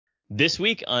This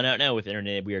week on Out Now with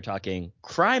Internet, we are talking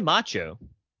Cry Macho.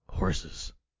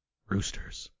 Horses,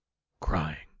 roosters,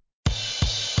 crying.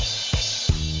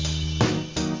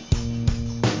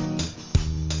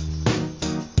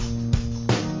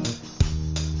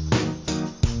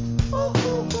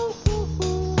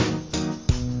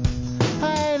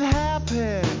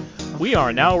 We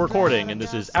are now recording, and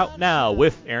this is Out Now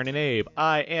with Aaron and Abe.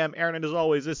 I am Aaron, and as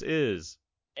always, this is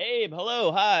Abe.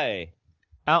 Hello, hi.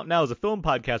 Out Now is a film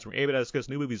podcast where Abe and I discuss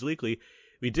new movies weekly.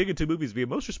 We dig into movies via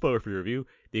most spoiler-free review,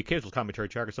 the occasional commentary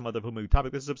track, or some other movie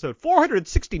topic. This is episode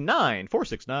 469.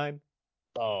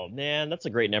 Oh man, that's a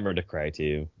great number to cry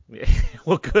to.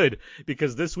 Well, good,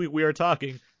 because this week we are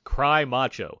talking Cry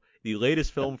Macho, the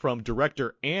latest film from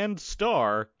director and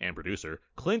star and producer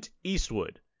Clint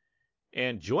Eastwood.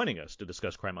 And joining us to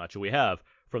discuss Cry Macho, we have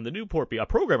from the Newport Beach, a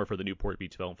programmer for the Newport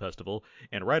Beach Film Festival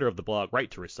and writer of the blog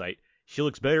Right to Recite. She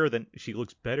looks better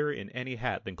in any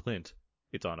hat than Clint.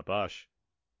 It's Anna Bosch.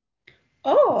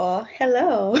 Oh,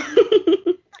 hello.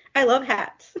 I love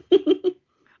hats.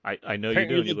 I know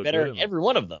Apparently you do. You look better good in every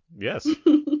one of them. Yes.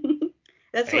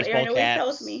 That's what Aaron always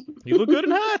tells me. You look good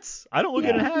in hats. I don't look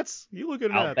good in Yeah. hats. You look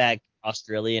good in hats. Outback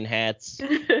Australian hats.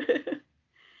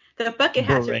 The bucket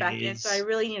hats are back in, Berets. so I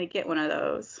really need to get one of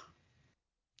those.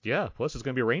 Yeah, plus it's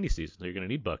going to be a rainy season, so you're going to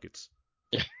need buckets.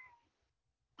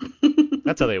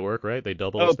 That's how they work, right? They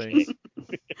double as Okay. things.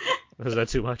 Is that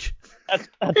too much? That's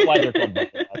why they're called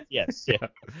bucket hats. Yes. Yeah.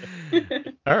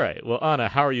 All right. Well, Anna,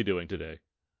 how are you doing today?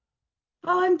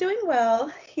 Oh, I'm doing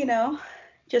well.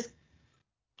 Just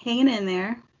hanging in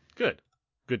there. Good.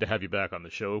 Good to have you back on the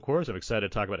show, of course. I'm excited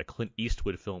to talk about a Clint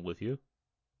Eastwood film with you.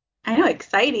 I know,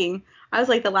 exciting. I was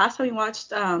like, the last time we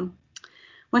watched one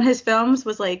of his films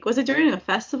was it during a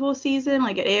festival season,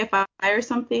 like at AFI or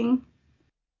something?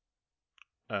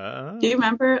 Do you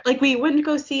remember? Like, we went to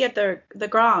go see at the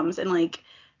Groms, and like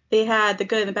they had The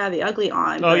Good and the Bad, the Ugly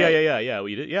on. Oh, yeah.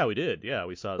 We did. Yeah, we did. Yeah,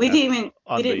 we saw that. We didn't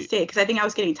stay because I think I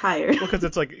was getting tired. Well, because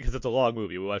it's a long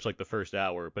movie. We watched like the first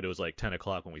hour, but it was like 10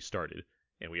 o'clock when we started,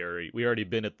 and we already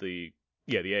been at the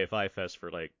AFI Fest for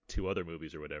like two other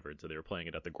movies or whatever, and so they were playing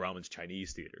it at the Grauman's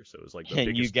Chinese Theater, so it was like the And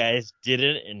biggest. you guys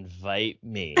didn't invite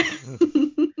me.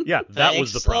 Yeah, that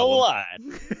was the problem.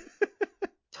 Thanks a lot.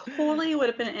 Totally would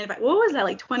have been an invite. What was that,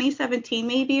 like 2017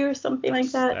 maybe or something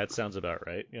like that? That sounds about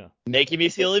right. Yeah. Making me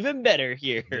feel even better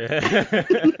here.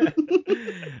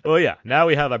 Well, yeah. Now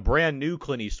we have a brand new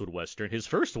Clint Eastwood Western, his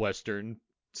first Western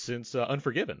since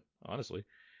Unforgiven, honestly.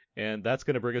 And that's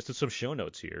going to bring us to some show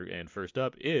notes here. And first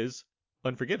up is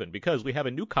Unforgiven, because we have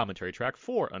a new commentary track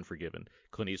for Unforgiven,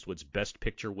 Clint Eastwood's Best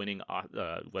Picture-winning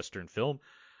Western film.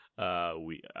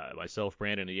 Myself,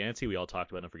 Brandon, and Yancey, we all talked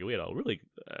about Unforgiven. We had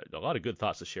a lot of good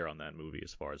thoughts to share on that movie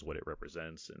as far as what it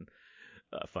represents and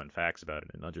fun facts about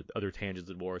it and other tangents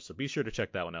and more. So be sure to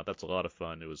check that one out. That's a lot of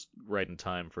fun. It was right in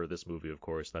time for this movie, of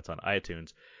course. That's on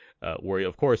iTunes, where,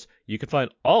 of course, you can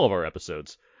find all of our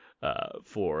episodes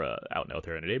for Out Now with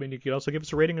Aaron and Abe, and you can also give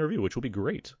us a rating and review, which will be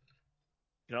great.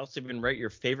 You can also even write your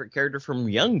favorite character from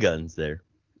Young Guns there.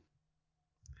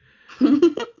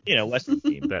 Western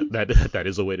theme. That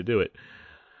is a way to do it.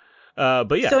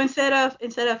 But yeah. So instead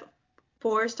of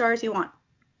 4 stars, you want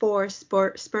 4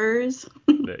 spurs?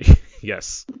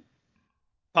 Yes.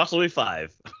 Possibly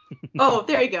 5. Oh,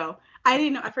 there you go. I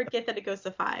didn't know. I forget that it goes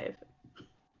to 5.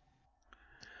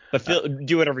 But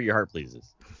do whatever your heart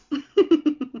pleases.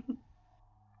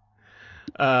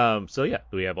 So yeah,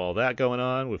 we have all that going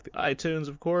on with the iTunes,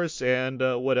 of course, and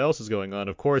what else is going on,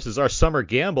 of course, is our summer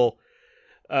gamble.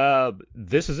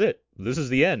 This is it. This is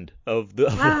the end of the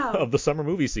of the summer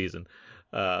movie season.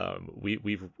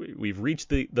 We've reached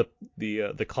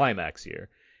the climax here,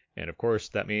 and of course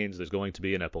that means there's going to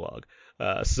be an epilogue.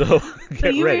 So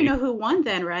get you ready. already know who won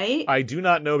then, right? I do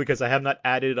not know because I have not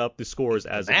added up the scores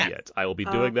as of yet. I will be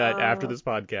doing that after this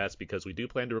podcast because we do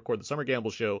plan to record the Summer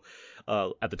Gamble show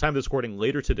at the time of this recording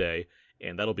later today,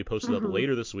 and that'll be posted up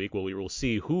later this week where we will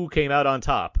see who came out on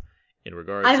top in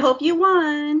regards. I hope you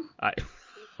won.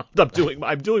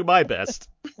 I'm doing my best,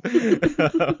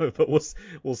 but we'll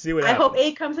see what happens. I hope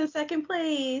Abe comes in second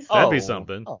place. That'd be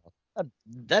something.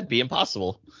 That'd be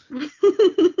impossible.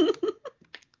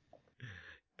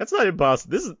 That's not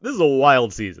impossible. This is a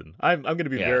wild season. I'm going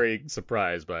to be very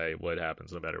surprised by what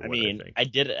happens, no matter what I think. I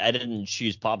didn't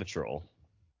choose Paw Patrol.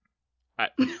 I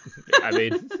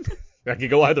mean, that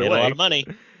could go either way. A lot of money.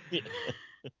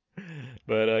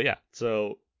 But yeah,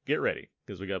 so get ready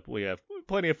because we have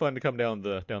plenty of fun to come down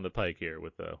the pike here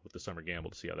with the Summer Gamble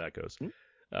to see how that goes.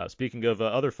 Speaking of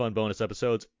other fun bonus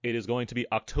episodes, it is going to be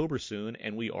October soon,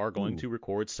 and we are going to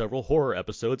record several horror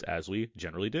episodes as we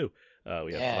generally do.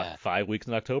 We have 5 weeks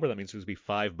in October. That means there's going to be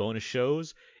 5 bonus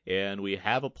shows, and we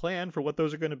have a plan for what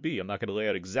those are going to be. I'm not going to lay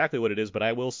out exactly what it is, but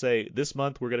I will say this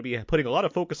month we're going to be putting a lot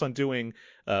of focus on doing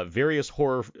various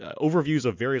horror overviews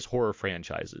of various horror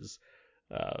franchises.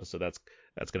 So that's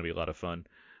going to be a lot of fun.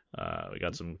 We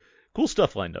got some cool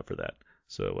stuff lined up for that.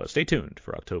 So stay tuned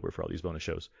for October for all these bonus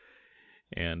shows.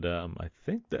 And I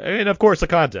think, and of course, a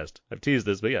contest. I've teased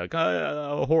this, but yeah,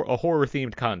 a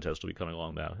horror-themed contest will be coming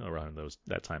along around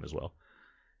that time as well.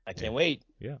 I can't wait.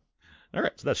 Yeah. All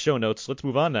right, so that's show notes. Let's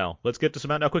move on now. Let's get to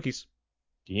some Out Now Quickies.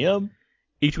 DM.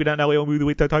 Each week Out Now,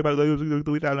 we talk about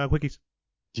the Out Now Quickies.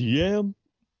 DM.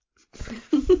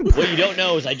 What you don't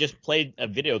know is I just played a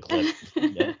video clip.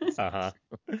 Uh-huh.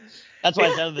 That's why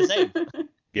it sounded the same.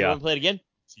 You Yeah. want to play it again?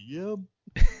 DM.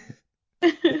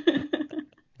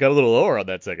 Got a little lower on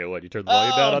that second one. You turned the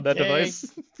volume down on that device?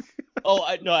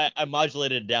 I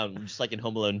modulated it down, just like in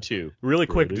Home Alone 2. Really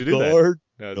quick to do that.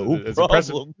 No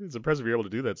problem. It's impressive you're able to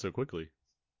do that so quickly.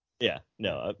 Yeah,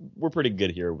 no, we're pretty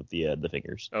good here with the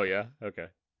fingers. Oh, yeah? Okay.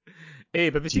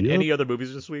 Abe, have you seen any other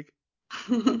movies this week?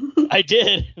 I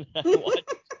did.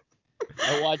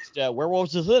 I watched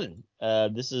Werewolves Within.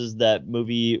 This is that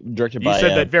movie directed by... You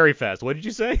said that very fast. What did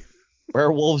you say?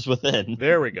 Werewolves Within.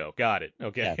 There we go. Got it.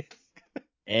 Okay. Yeah.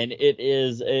 And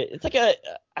it's like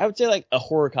I would say like a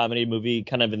horror comedy movie,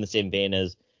 kind of in the same vein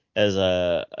as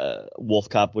Wolf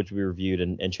Cop, which we reviewed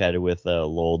and chatted with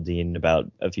Lowell Dean about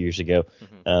a few years ago.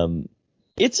 Mm-hmm.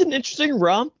 It's an interesting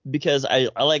romp because I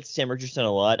like Sam Richardson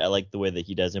a lot. I like the way that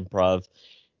he does improv,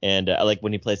 and I like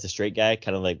when he plays the straight guy,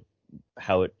 kind of like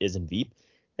how it is in Veep.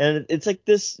 And it's like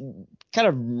this kind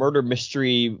of murder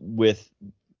mystery with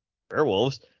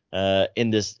werewolves in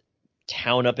this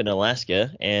town up in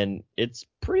Alaska, and it's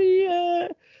pretty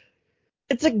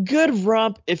it's a good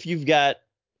romp if you've got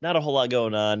not a whole lot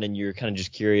going on and you're kind of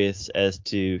just curious as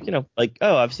to, like,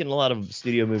 oh, I've seen a lot of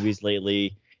studio movies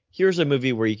lately. Here's a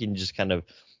movie where you can just kind of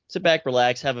sit back,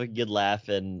 relax, have a good laugh,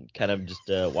 and kind of just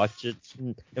watch it.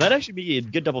 It might actually be a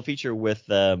good double feature with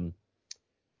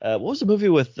what was the movie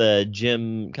with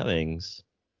Jim Cummings?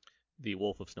 The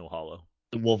Wolf of Snow Hollow.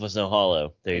 The Wolf of Snow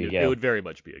Hollow. There you go. It would very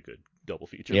much be a good double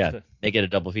feature. Yeah, make it a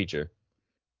double feature.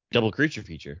 Double creature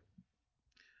feature.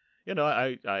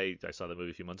 I saw that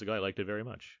movie a few months ago. I liked it very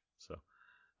much. So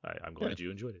I'm glad you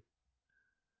enjoyed it.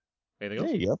 Anything else?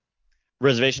 There you go.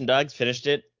 Reservation Dogs, finished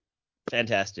it.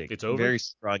 Fantastic. It's over? Very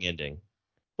strong ending.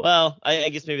 Well, I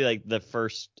guess maybe like the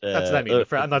first... That's what I mean.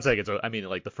 I'm not saying it's over. I mean,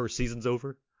 like the first season's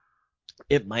over?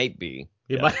 It might be.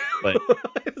 It might. But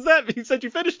what does that mean? You said you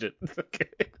finished it. Okay.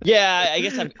 Yeah, I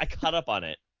guess I caught up on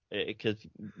it. Because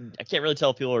I can't really tell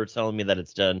if people are telling me that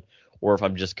it's done or if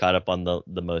I'm just caught up on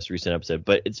the most recent episode.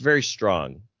 But it's very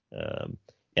strong. And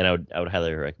I would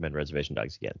highly recommend Reservation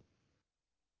Dogs again.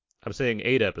 I'm saying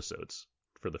 8 episodes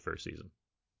for the first season.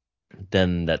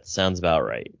 Then that sounds about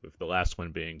right. With the last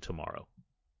one being tomorrow.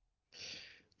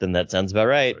 Then that sounds about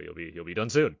right. So you'll be done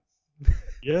soon.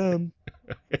 Yeah.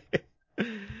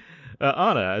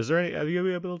 Anna, have you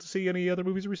been able to see any other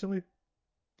movies recently?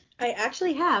 I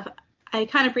actually have. I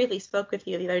kind of briefly spoke with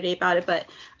you the other day about it, but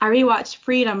I rewatched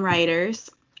Freedom Writers.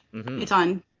 Mm-hmm. It's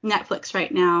on Netflix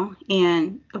right now,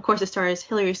 and of course it stars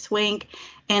Hilary Swank,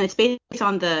 and it's based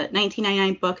on the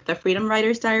 1999 book The Freedom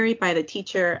Writers Diary by the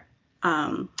teacher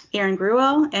Erin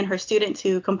Gruwell and her students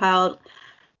who compiled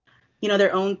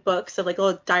their own books of like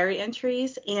little diary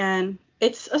entries, and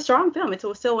it's a strong film. It's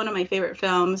still one of my favorite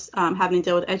films, having to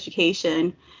deal with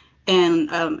education and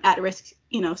at-risk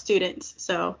students.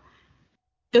 So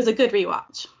it was a good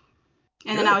rewatch.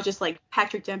 And then I was just like,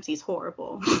 Patrick Dempsey's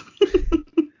horrible.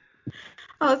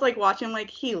 I was like watching, like,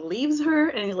 he leaves her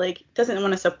and he like doesn't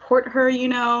want to support her, I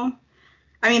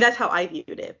mean, that's how I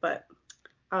viewed it, but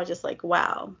I was just like,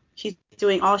 wow, she's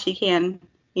doing all she can,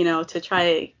 to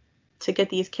try to get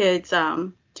these kids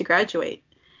to graduate.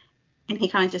 And he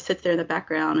kind of just sits there in the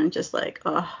background and just like,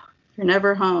 oh, you're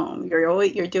never home.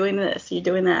 You're doing this, you're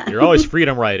doing that. You're always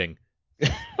freedom writing.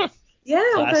 Yeah,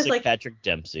 classic because like Patrick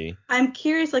Dempsey. I'm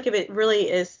curious, like, if it really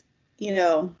is,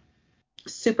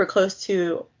 super close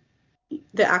to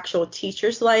the actual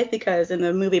teacher's life, because in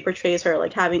the movie it portrays her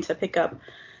like having to pick up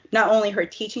not only her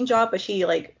teaching job, but she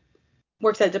like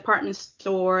works at a department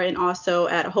store and also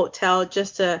at a hotel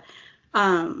just to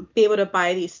be able to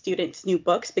buy these students new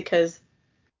books because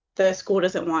the school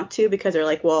doesn't want to, because they're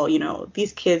like, well,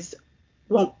 these kids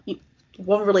won't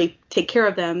really take care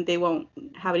of them. They won't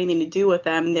have anything to do with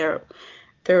them. Their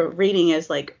reading is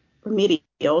like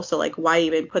remedial, so like why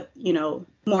even put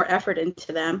more effort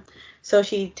into them? So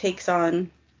she takes on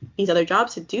these other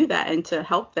jobs to do that and to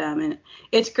help them. And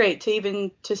it's great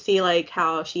to see like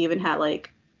how she even had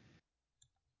like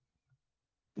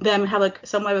them have like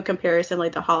somewhat of a comparison,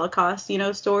 like the Holocaust,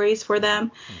 stories for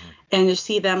them, and just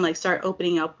see them like start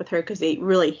opening up with her because they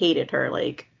really hated her.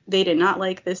 Like they did not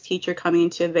like this teacher coming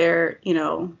to their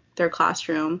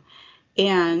classroom,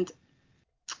 and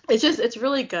it's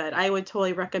really good. I would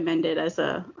totally recommend it as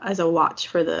a watch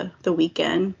for the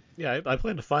weekend. Yeah, I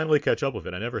plan to finally catch up with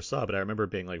it. I never saw it, but I remember it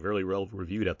being like very well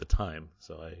reviewed at the time,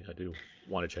 so I do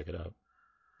want to check it out.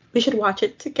 We should watch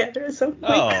it together at some point.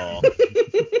 Oh.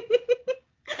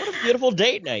 What a beautiful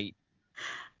date night.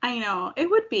 I know. It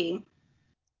would be.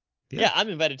 Yeah, I'm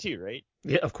invited too, right?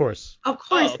 Yeah, of course. Of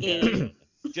course, okay. Abe.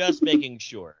 Just making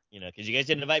sure, because you guys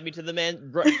didn't invite me to the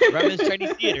Grumman's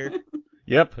Chinese Theater.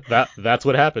 Yep, that's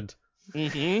what happened.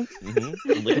 I'm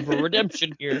looking for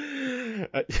redemption here.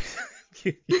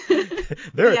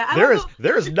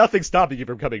 There is nothing stopping you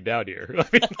from coming down here.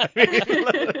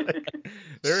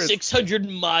 There is 600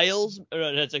 miles.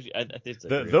 No, that's actually, I think it's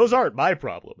those aren't my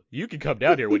problem. You can come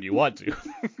down here when you want to.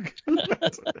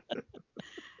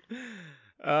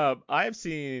 I have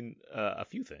seen a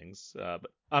few things, but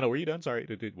Anna, were you done? Sorry,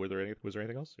 was there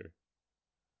anything else? Or?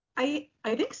 I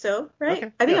think so, right?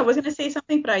 Okay, I think I was gonna say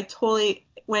something, but I totally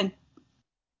went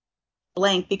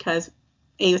blank because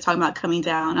A was talking about coming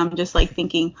down. I'm just like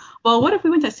thinking, well, what if we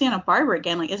went to Santa Barbara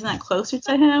again? Like, isn't that closer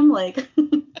to him? Like,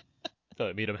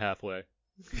 meet him halfway.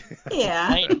 Yeah.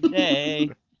 Night and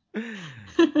day. All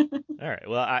right.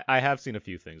 Well, I have seen a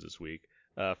few things this week.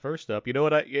 First up,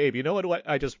 Abe, you know what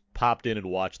I just popped in and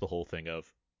watched the whole thing of?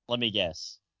 Let me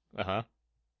guess. Uh-huh.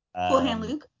 Cool Hand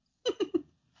Luke.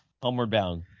 Homeward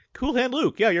Bound. Cool Hand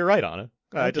Luke. Yeah, you're right, Anna.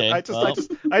 I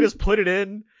just put it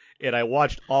in and I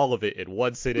watched all of it in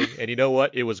one sitting, and you know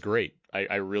what? It was great.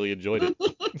 I really enjoyed it.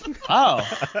 Wow.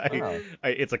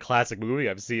 It's a classic movie.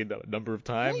 I've seen it a number of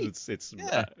times. Great. It's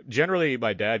generally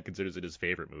my dad considers it his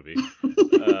favorite movie.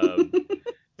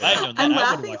 I'm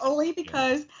laughing only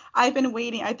because I've been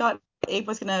waiting. I thought Abe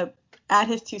was gonna add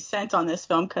his 2 cents on this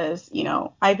film because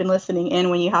I've been listening in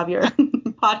when you have your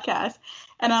podcast,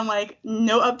 and I'm like,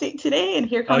 no update today, and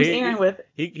here comes Aaron with.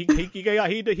 He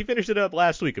finished it up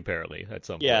last week apparently at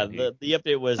some point. Yeah, the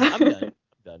update was I'm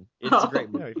done. It's a great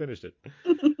movie. Yeah, he finished it.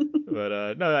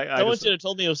 But no, Someone should have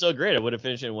told me it was so great. I would have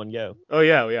finished it in one go. Oh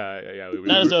yeah.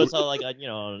 Not as though it's all like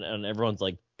on everyone's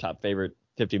like top favorite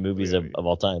 50 movies of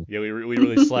all time. Yeah, we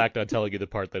really slacked on telling you the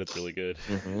part that it's really good.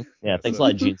 Mm-hmm. Yeah, thanks a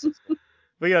lot, Jesus.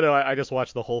 But yeah, no, I just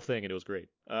watched the whole thing and it was great.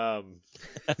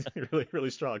 Really,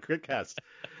 really strong. Great cast.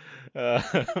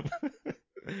 I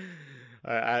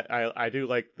do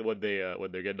like when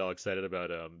they're getting all excited about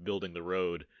building the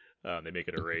road. They make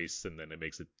it a race, and then it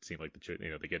makes it seem like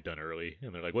they get done early,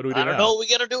 and they're like, "What do we do now? I don't know what we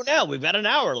gotta do now. We've got an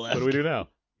hour left. What do we do now?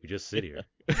 We just sit here.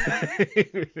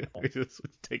 We just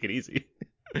take it easy."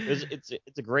 It's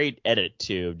a great edit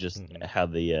too, just how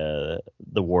the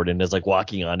warden is like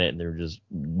walking on it, and they're just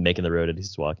making the road and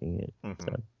he's walking it.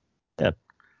 So, yeah,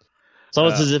 it's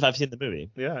almost as if I've seen the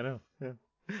movie. Yeah, I know. Yeah.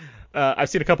 I've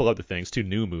seen a couple other things, 2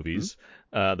 new movies.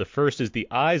 The first is The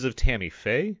Eyes of Tammy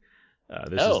Faye.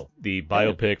 This is the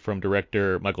biopic from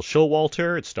director Michael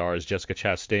Showalter. It stars Jessica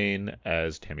Chastain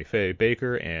as Tammy Faye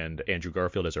Baker and Andrew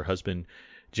Garfield as her husband,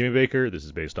 Jimmy Baker. This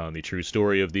is based on the true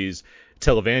story of these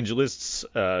televangelists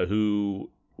who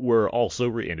were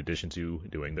also, in addition to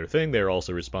doing their thing, they're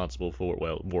also responsible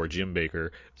for, more Jim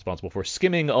Baker, responsible for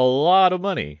skimming a lot of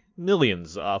money,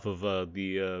 millions, off of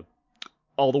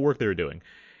all the work they were doing.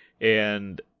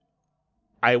 And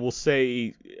I will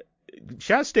say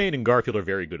Chastain and Garfield are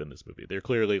very good in this movie. They're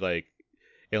clearly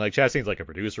Chastain's like a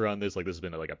producer on this. Like this has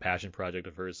been like a passion project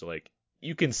of hers. So like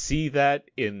you can see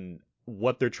that in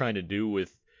what they're trying to do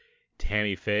with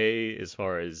Tammy Faye as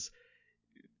far as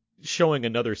showing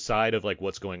another side of like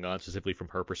what's going on specifically from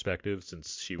her perspective,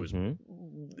 since she was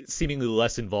seemingly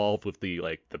less involved with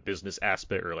the business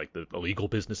aspect or like the illegal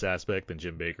business aspect than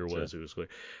Jim Baker was. Sure. It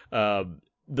was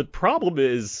the problem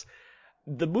is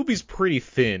the movie's pretty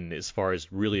thin as far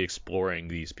as really exploring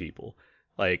these people.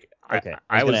 Like, okay,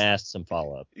 I was gonna ask some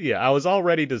follow up. Yeah, I was all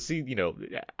ready to see.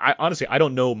 I honestly I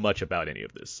don't know much about any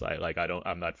of this.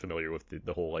 I'm not familiar with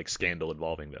the whole like scandal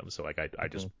involving them. So like I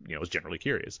just was generally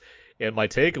curious. And my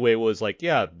takeaway was like,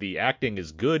 yeah, the acting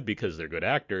is good because they're good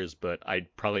actors, but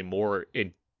I'd probably more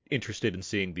interested in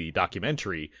seeing the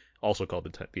documentary, also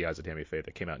called The Eyes of Tammy Faye,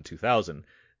 that came out in 2000.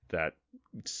 That,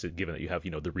 given that you have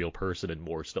the real person and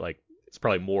more stuff, like it's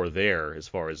probably more there as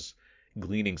far as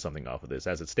gleaning something off of this.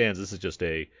 As it stands, this is just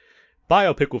a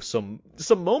biopic with some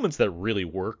moments that really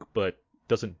work, but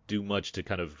doesn't do much to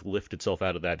kind of lift itself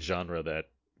out of that genre that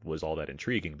was all that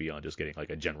intriguing beyond just getting like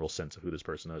a general sense of who this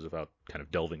person is without kind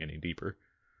of delving any deeper.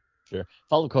 Sure.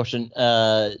 Follow-up question.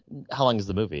 How long is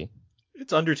the movie?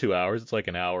 It's under 2 hours. It's like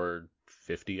an hour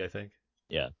 50, I think.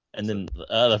 Yeah. And then the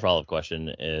other follow-up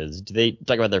question is, do they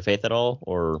talk about their faith at all,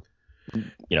 or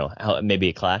how maybe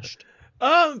it clashed?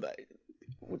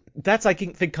 That's I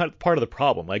think kind of part of the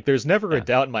problem. Like, there's never a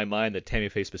doubt in my mind that Tammy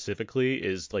Faye specifically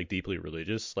is like deeply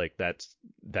religious. Like that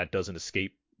doesn't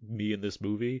escape me in this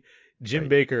movie. Jim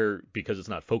Baker, because it's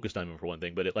not focused on him for one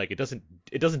thing, but it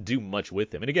doesn't do much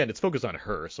with him. And again, it's focused on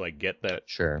her, so I get that.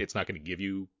 Sure. It's not going to give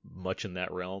you much in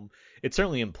that realm. It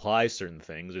certainly implies certain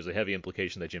things. There's a heavy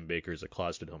implication that Jim Baker is a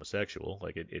closeted homosexual.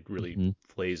 Like it really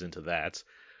plays into that.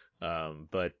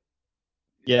 But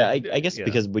yeah, I guess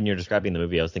because when you're describing the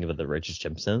movie, I was thinking about the Richard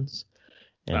Simpsons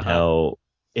and Uh-huh. how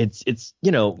it's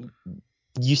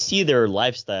you see their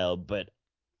lifestyle, but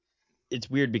it's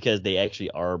weird because they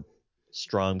actually are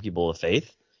strong people of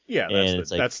faith. Yeah, And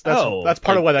that's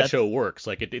part of why that show works.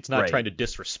 Like it's not Right. trying to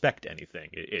disrespect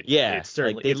anything. It's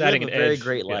certainly like they it's live adding a an very edge.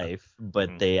 great Yeah. life,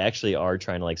 but they actually are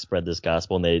trying to like spread this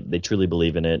gospel, and they truly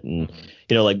believe in it. And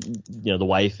the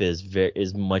wife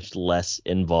is much less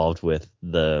involved with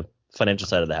the financial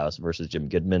side of the house versus Jim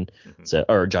Goodman,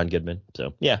 or John Goodman.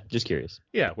 So yeah, just curious.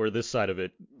 Yeah, where this side of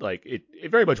it, like it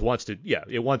very much wants to,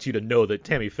 it wants you to know that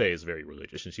Tammy Faye is very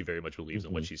religious and she very much believes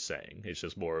in what she's saying. It's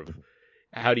just more of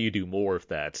how do you do more of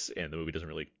that, and the movie doesn't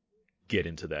really get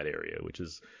into that area, which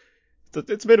is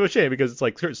it's a bit of a shame because it's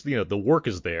like the work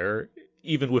is there,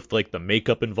 even with like the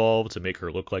makeup involved to make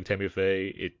her look like Tammy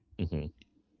Faye.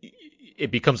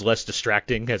 It becomes less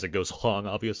distracting as it goes along,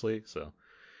 obviously. So,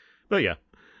 but yeah.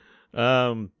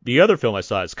 The other film I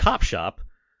saw is Cop Shop.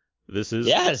 This is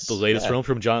the latest film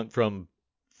from Joe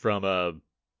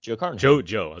Carnahan.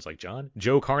 Joe. I was like, John?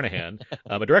 Joe Carnahan.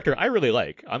 A director I really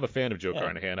like. I'm a fan of Joe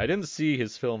Carnahan. I didn't see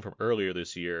his film from earlier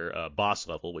this year, Boss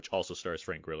Level, which also stars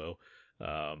Frank Grillo,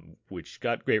 which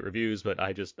got great reviews, but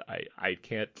I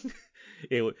can't.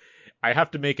 I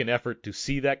have to make an effort to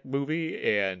see that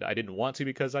movie, and I didn't want to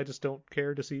because I just don't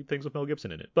care to see things with Mel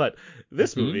Gibson in it. But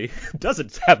this movie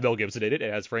doesn't have Mel Gibson in it.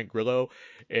 It has Frank Grillo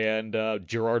and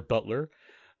Gerard Butler,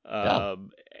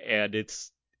 and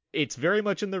it's very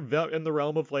much in the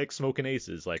realm of like Smokin'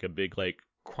 Aces, like a big like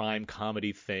crime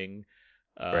comedy thing.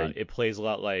 It plays a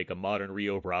lot like a modern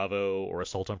Rio Bravo or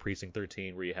Assault on Precinct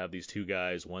 13, where you have these two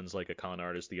guys. One's like a con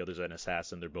artist, the other's an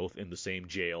assassin. They're both in the same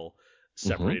jail,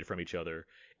 separated from each other,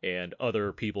 and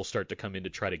other people start to come in to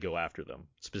try to go after them,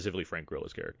 specifically Frank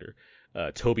Grillo's character.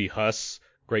 Toby Huss,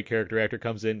 great character actor,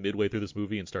 comes in midway through this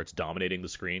movie and starts dominating the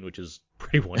screen, which is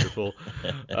pretty wonderful.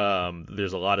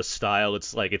 There's a lot of style.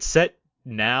 It's set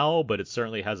now, but it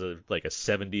certainly has a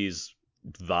 70s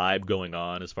vibe going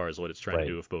on as far as what it's trying to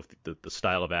do with both the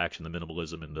style of action, the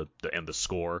minimalism, and the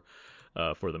score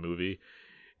for the movie.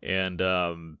 And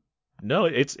no,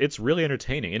 it's really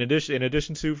entertaining. In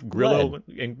addition to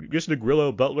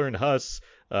Grillo, Butler, and Huss,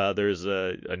 there's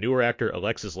a newer actor,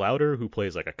 Alexis Louder, who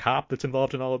plays like a cop that's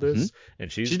involved in all of this,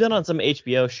 and she's been on some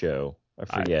HBO show. I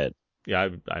forget.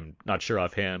 I'm not sure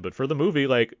offhand, but for the movie,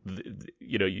 like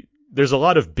there's a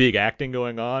lot of big acting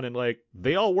going on, and like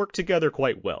they all work together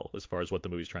quite well as far as what the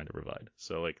movie's trying to provide.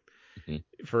 So like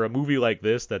for a movie like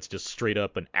this, that's just straight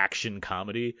up an action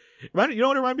comedy. You know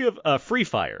what it reminded me of? Free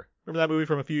Fire. Remember that movie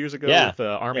from a few years ago with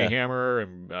Armie Hammer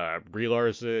and Brie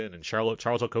Larson and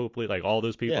Charles L. Copley, like all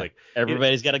those people. Like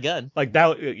everybody's got a gun. Like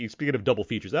that. Speaking of double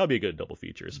features, that would be a good double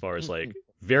feature as far as like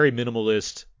very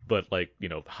minimalist, but like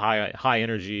high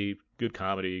energy, good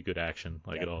comedy, good action.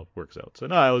 Like it all works out. So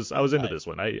no, I was into this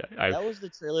one. That was the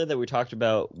trailer that we talked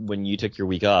about when you took your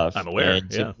week off. I'm aware. And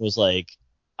Jim was like,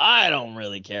 I don't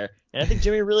really care, and I think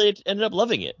Jimmy really ended up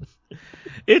loving it.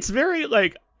 It's very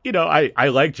like. I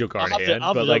like Joe Carnahan,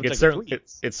 but like it's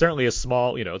certainly a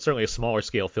smaller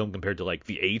scale film compared to like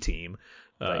the A-Team.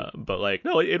 But like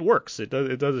no, it works. It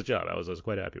does its job. I was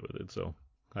quite happy with it. So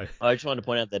I just wanted to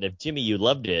point out that if Jimmy, you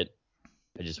loved it,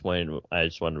 I just wanted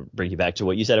to bring you back to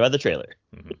what you said about the trailer.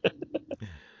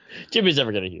 Jimmy's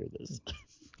never gonna hear this.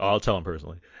 I'll tell him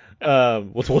personally.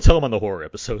 We'll tell him on the horror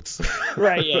episodes.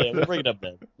 Right? Yeah, we'll bring it up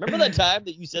then. Remember that time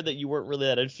that you said that you weren't really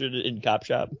that interested in Cop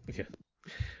Shop? Yeah.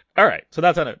 All right, so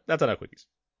that's on our quickies.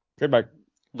 Good, Mark.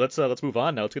 Let's move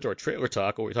on now. Let's get to our trailer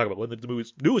talk, where we talk about one of the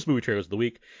newest movie trailers of the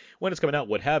week, when it's coming out,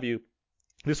 what have you.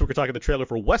 This week we're talking the trailer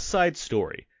for West Side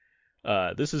Story.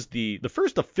 This is the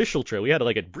first official trailer. We had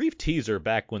like a brief teaser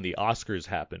back when the Oscars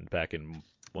happened, back in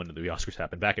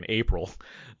April.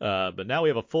 But now we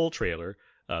have a full trailer.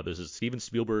 This is Steven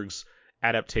Spielberg's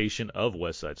adaptation of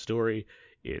West Side Story.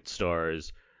 It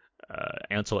stars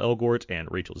Ansel Elgort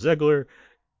and Rachel Zegler.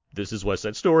 this is West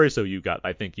Side Story, so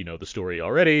I think you know the story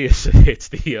already. It's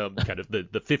the kind of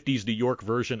the 50s New York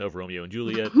version of Romeo and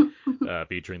Juliet,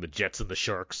 featuring the Jets and the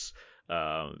Sharks.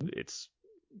 It's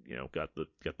got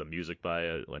the music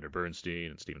by Leonard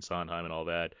Bernstein and Stephen Sondheim and all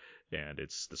that, and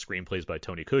it's the screenplays by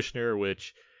Tony Kushner,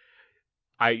 which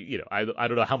I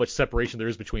don't know how much separation there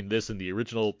is between this and the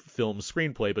original film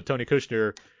screenplay, but Tony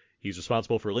Kushner, he's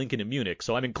responsible for Lincoln and Munich,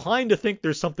 so I'm inclined to think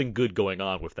there's something good going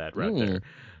on with that right there.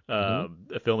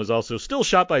 The film is also still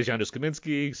shot by Janusz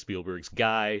Kaminski, Spielberg's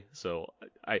guy, so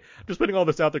I'm just putting all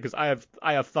this out there because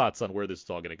I have thoughts on where this is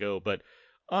all going to go. But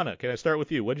Anna, can I start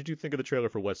with you? What did you think of the trailer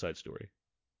for West Side Story?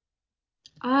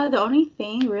 The only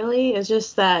thing really is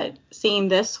just that seeing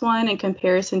this one in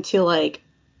comparison to like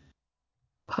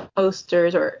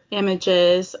posters or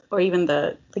images or even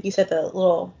like you said, the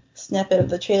little snippet of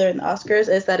the trailer in the Oscars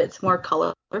is that it's more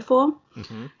colorful.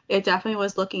 It definitely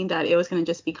was looking that it was going to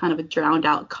just be kind of a drowned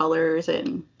out colors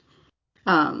and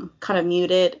kind of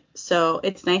muted. So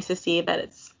it's nice to see that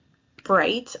it's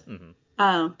bright.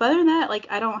 But other than that, like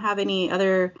I don't have any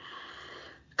other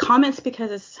comments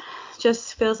because it's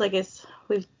just feels like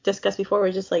we've discussed before.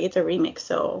 We're just like it's a remix,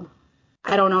 so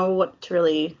I don't know what to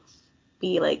really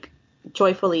be like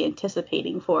joyfully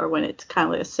anticipating for when it's kind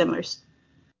of like a similar.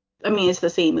 I mean, it's the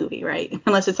same movie, right?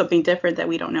 Unless it's something different that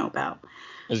we don't know about.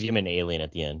 Let's give him an alien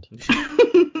at the end.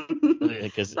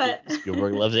 Because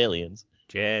Spielberg loves aliens.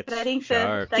 Jets, but I think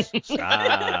sharks,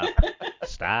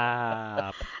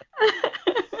 stop.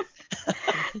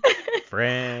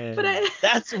 Friend.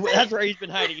 That's where he's been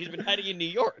hiding. He's been hiding in New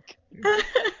York.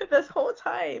 This whole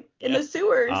time in the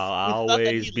sewers. I'll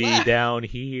always be down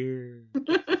here.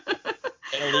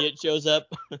 Elliot shows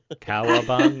up.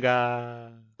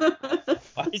 Cowabunga.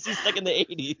 Why is he stuck in the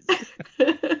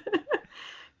 80s?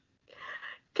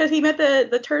 Because he met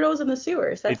the turtles in the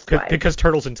sewers. That's why. Because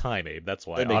turtles in time, Abe. That's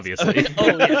why, obviously.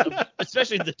 Yeah.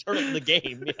 Especially the turtle in the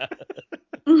game. Yeah.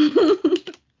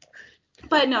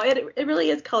 But no, it really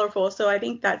is colorful. So I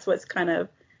think that's what's kind of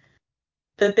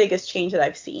the biggest change that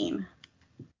I've seen.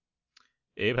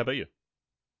 Abe, how about you?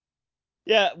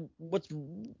 Yeah, what's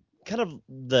kind of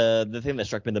the thing that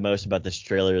struck me the most about this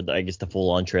trailer, I guess the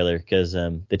full-on trailer, because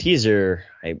the teaser,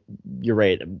 you're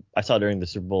right, I saw it during the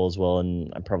Super Bowl as well,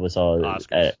 and I probably saw it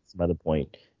at some other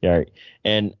point. Yeah, right.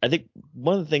 And I think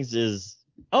one of the things is,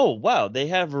 oh, wow, they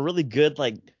have a really good,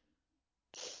 like,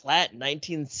 flat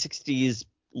 1960s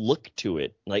look to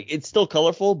it. Like, it's still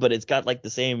colorful, but it's got, like,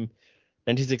 the same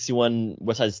 1961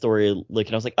 West Side Story look,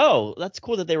 and I was like, oh, that's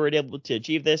cool that they were able to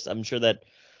achieve this. I'm sure that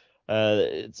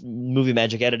it's movie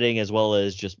magic editing as well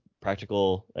as just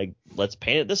practical, like, let's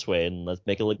paint it this way and let's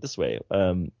make it look this way.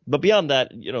 But beyond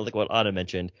that, like what Anna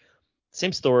mentioned,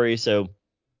 same story, so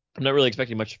I'm not really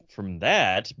expecting much from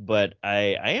that, but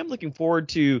I am looking forward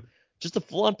to just the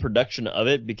full-on production of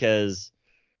it because,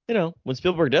 when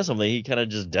Spielberg does something, he kind of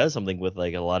just does something with,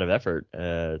 like, a lot of effort.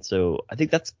 So I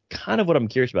think that's kind of what I'm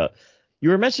curious about. You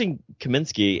were mentioning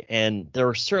Kaminski, and there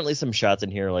were certainly some shots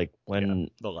in here, like when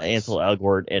Ansel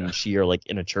Elgort and she are, like,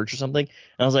 in a church or something.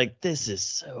 And I was like, this is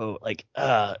so, like,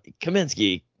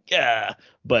 Kaminski, yeah.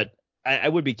 But I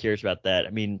would be curious about that.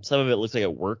 I mean, some of it looks like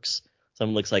it works.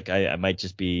 Some looks like I might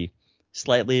just be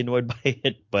slightly annoyed by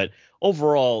it. But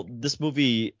overall, this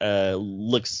movie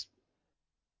looks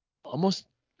almost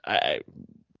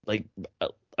like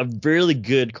a really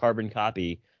good carbon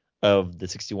copy of the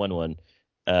 61 one.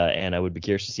 And I would be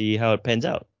curious to see how it pans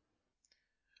out.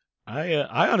 I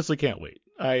honestly can't wait.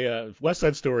 West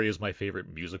Side Story is my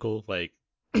favorite musical. Like,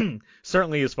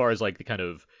 certainly as far as like the kind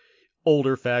of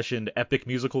older fashioned epic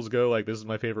musicals go, like this is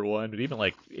my favorite one. But even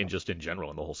like in general,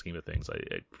 in the whole scheme of things, I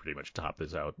pretty much top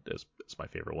this out as my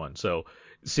favorite one. So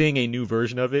seeing a new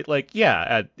version of it, like,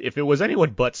 yeah, if it was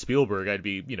anyone but Spielberg, I'd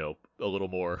be a little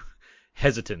more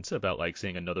hesitant about like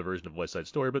seeing another version of West Side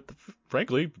Story. But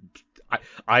frankly,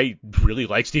 I really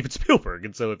like Steven Spielberg,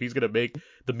 and so if he's gonna make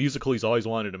the musical he's always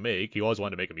wanted to make, he always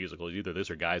wanted to make a musical. It's either this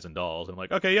or Guys and Dolls. And I'm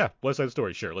like, okay, yeah, West Side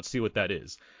Story, sure, let's see what that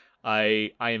is.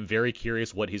 I am very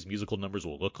curious what his musical numbers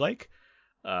will look like.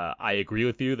 I agree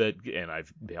with you that, and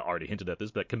I've already hinted at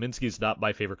this, but Kaminski is not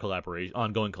my favorite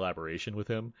ongoing collaboration with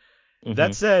him. Mm-hmm.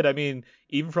 That said, I mean,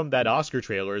 even from that Oscar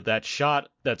trailer, that shot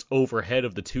that's overhead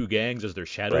of the two gangs as their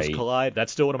shadows collide,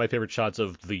 that's still one of my favorite shots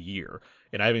of the year.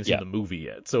 And I haven't seen the movie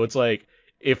yet. So it's like,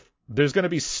 if there's going to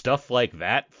be stuff like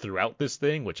that throughout this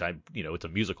thing, which it's a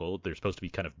musical, they're supposed to be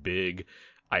kind of big.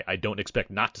 I don't expect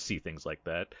not to see things like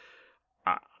that.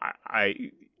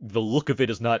 The look of it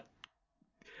is not,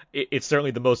 it's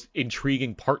certainly the most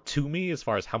intriguing part to me as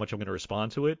far as how much I'm going to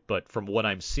respond to it. But from what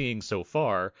I'm seeing so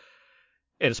far,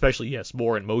 and especially, yes,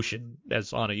 more in motion,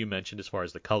 as Anna, you mentioned, as far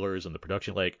as the colors and the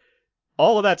production, like,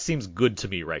 all of that seems good to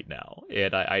me right now,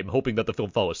 and I'm hoping that the film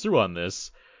follows through on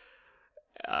this.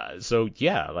 So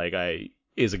yeah, like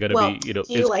is it gonna Well, be, you know,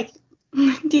 do you like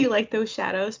do you like those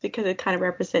shadows because it kind of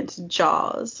represents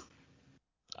Jaws?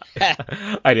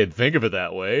 I didn't think of it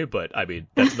that way, but I mean,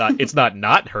 it's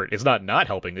not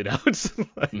helping it out. It's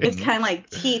kind of like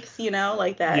teeth,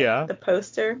 like that, Yeah. the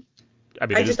poster. I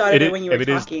mean, I just thought of it when you were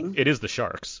talking. it is the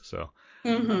sharks, so.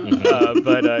 Mm-hmm.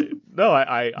 But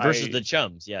no, versus the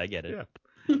chums. Yeah, I get it.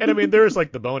 Yeah. And I mean, there's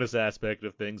like the bonus aspect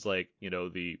of things like,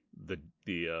 the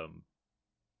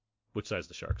which side's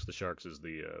the sharks? The sharks is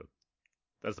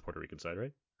that's the Puerto Rican side,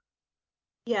 right?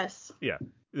 Yes. Yeah.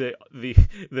 The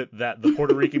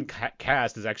Puerto Rican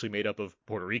cast is actually made up of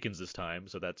Puerto Ricans this time,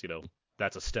 so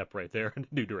that's a step right there in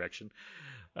a new direction.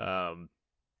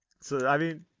 So I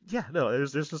mean, yeah, no,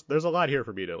 there's a lot here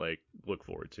for me to like look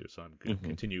forward to, so I'm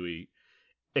continually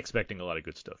expecting a lot of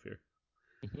good stuff here.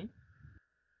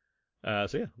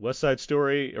 So yeah, West Side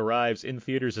Story arrives in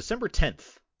theaters December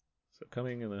 10th. So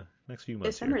coming in the next few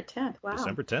months. December 10th. Wow.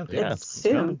 December 10th. Yeah, it's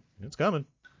soon. It's coming.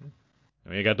 I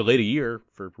mean, it got delayed a year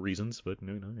for reasons, but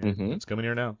it's coming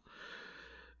here now.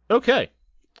 Okay.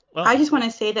 Well, I just want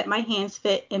to say that my hands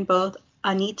fit in both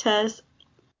Anita's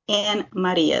and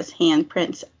Maria's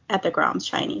handprints at the Grom's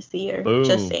Chinese Theater. Boom.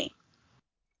 Just saying.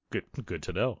 Good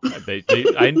to know.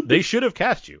 They should have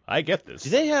cast you. I get this. Do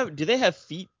they have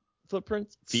feet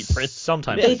footprints? Feet prints?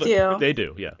 Sometimes they do. They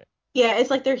do. Yeah. Yeah,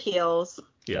 it's like their heels.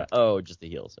 Yeah. Oh, just the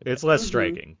heels. Okay. It's less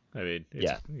striking. I mean,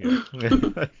 yeah.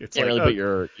 It's can't like, really put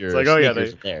your it's like, oh yeah,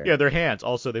 there. Yeah, their hands.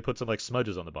 Also, they put some like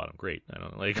smudges on the bottom. Great. I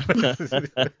don't like.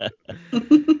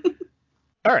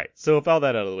 All right. So with all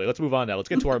that out of the way, let's move on now. Let's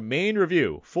get to our main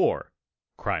review for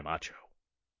Cry Macho.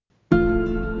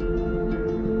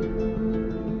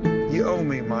 You owe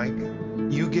me, Mike.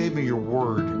 You gave me your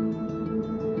word.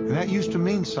 And that used to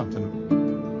mean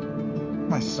something.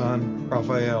 My son,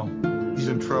 Rafael, he's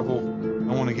in trouble.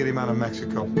 I want to get him out of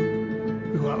Mexico.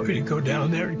 You want me to go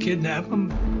down there and kidnap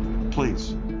him?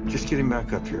 Please, just get him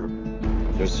back up here.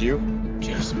 Just you?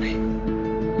 Just me.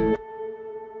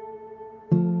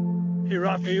 Hey,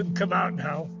 Rafa, you can come out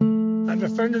now. I'm a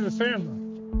friend of the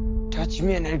family. Touch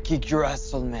me and I'll kick your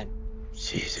ass, old man.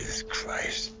 Jesus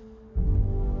Christ.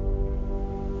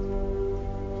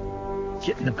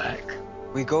 Get in the back.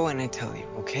 We go and I tell you,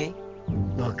 okay?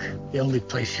 Look, the only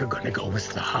place you're gonna go is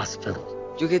the hospital.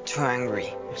 You get too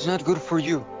angry. It's not good for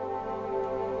you.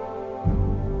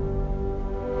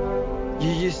 You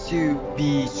used to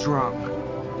be strong.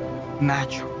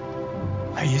 Macho.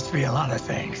 I used to be a lot of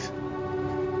things.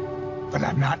 But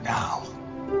I'm not now.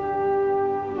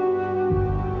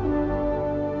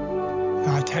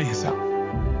 Now, I'll tell you something.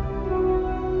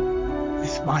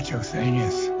 This macho thing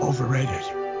is overrated.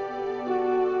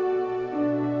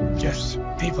 Just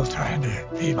people trying to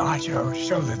be macho,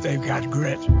 show that they've got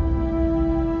grit.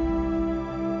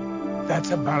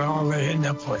 That's about all they end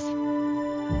up with.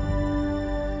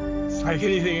 It's like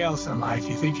anything else in life.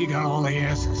 You think you got all the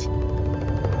answers.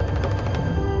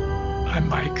 I'm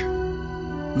Mike.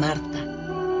 Marta.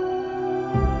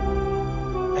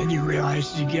 Then you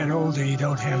realize as you get older, you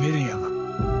don't have any of them.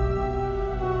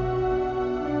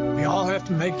 We all have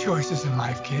to make choices in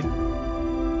life, kid.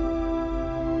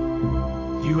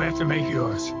 You have to make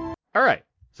yours. All right.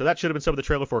 So that should have been some of the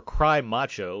trailer for Cry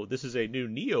Macho. This is a new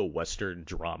neo-Western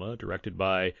drama directed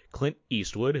by Clint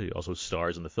Eastwood, who also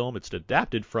stars in the film. It's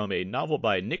adapted from a novel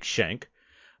by Nick Schenk,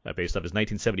 based off his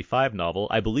 1975 novel.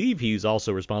 I believe he's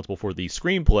also responsible for the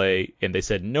screenplay, and they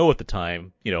said no at the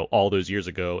time, all those years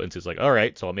ago. And so he's like, all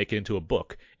right, so I'll make it into a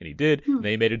book. And he did, and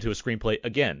they made it into a screenplay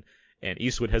again. And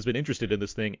Eastwood has been interested in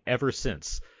this thing ever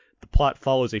since. The plot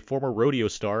follows a former rodeo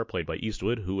star, played by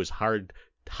Eastwood, who was hired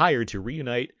to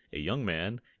reunite a young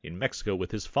man in Mexico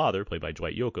with his father, played by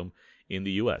Dwight Yoakam, in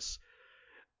the U.S.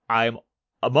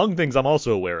 Among things I'm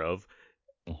also aware of,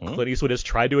 Clint Eastwood has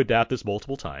tried to adapt this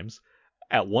multiple times.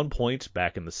 At one point,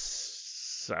 back in the,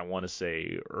 I want to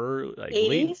say,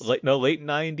 late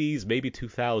 90s, maybe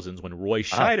 2000s, when Roy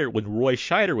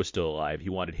Scheider was still alive, he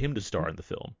wanted him to star in the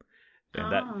film,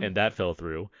 and that fell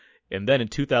through. And then in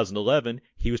 2011,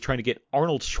 he was trying to get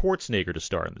Arnold Schwarzenegger to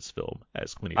star in this film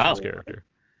as Clint Eastwood's character.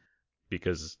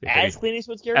 Because as Clint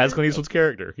Eastwood's character? As Clint Eastwood's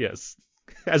character, yes.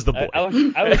 As the boy.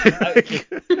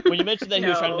 When you mentioned that he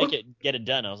was trying to get it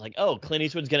done, I was like, oh, Clint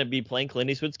Eastwood's going to be playing Clint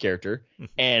Eastwood's charter,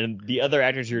 and the other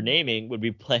actors you're naming would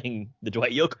be playing the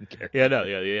Dwight Yoakam character. Yeah, no,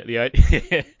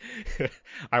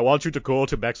 I want you to go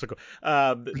to Mexico.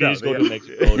 Please go to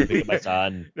Mexico to pick up my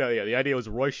son. No, yeah, the idea was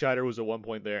Roy Scheider was at one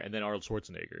point there, and then Arnold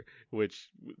Schwarzenegger, which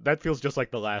that feels just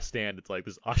like The Last Stand. It's like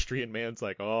this Austrian man's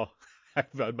like, oh, I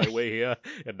found my way here,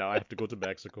 and now I have to go to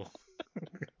Mexico.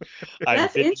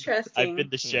 That's I've interesting. been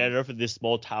the sheriff of this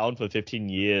small town for 15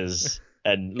 years,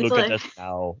 and It's look at like us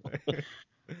now.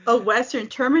 a Western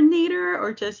Terminator,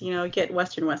 or just get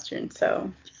Western.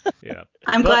 So Yeah.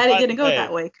 I'm But glad it by the didn't go way,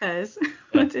 that way, because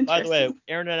yeah, it's by the way, interesting.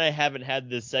 Aaron and I haven't had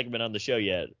this segment on the show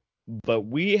yet, but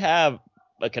we have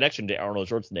a connection to Arnold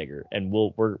Schwarzenegger, and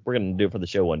we're gonna do it for the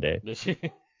show one day.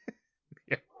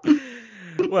 Yeah.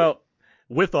 Well,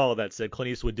 with all of that said,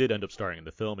 Clint Eastwood did end up starring in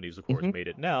the film, and he's of course Mhm. made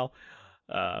it now,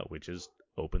 which is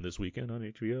open this weekend on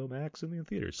HBO Max and in the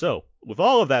theaters. So, with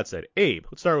all of that said, Abe,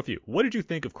 let's start with you. What did you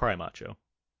think of Cry Macho?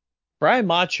 Cry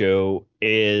Macho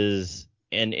is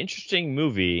an interesting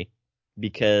movie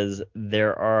because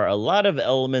there are a lot of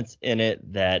elements in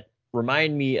it that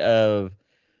remind me of,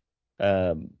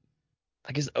 um,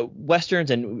 I guess,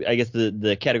 westerns, and I guess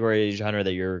the category genre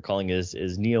that you're calling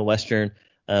is neo-western.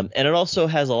 And it also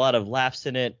has a lot of laughs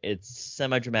in it. It's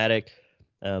semi-dramatic,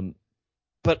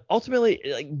 but ultimately,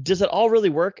 like, does it all really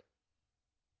work?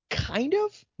 Kind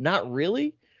of, not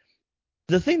really.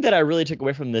 The thing that I really took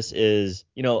away from this is,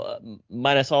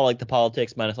 minus all like the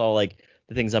politics, minus all like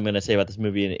the things I'm going to say about this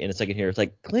movie in a second here. It's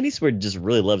like Clint Eastwood just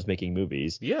really loves making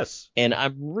movies. Yes. And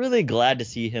I'm really glad to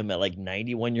see him at like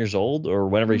 91 years old, or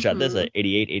whenever he shot this, at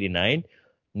 88, 89,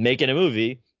 making a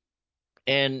movie.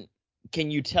 And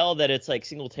can you tell that it's like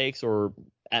single takes or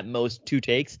at most two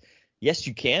takes? Yes,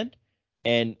 you can.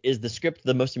 And is the script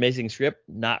the most amazing script?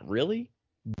 Not really.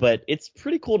 But it's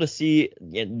pretty cool to see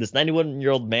this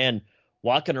 91-year-old man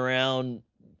walking around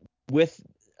with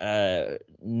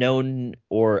known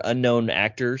or unknown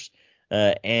actors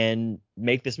and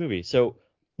make this movie. So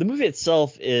the movie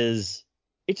itself it's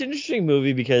an interesting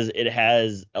movie because it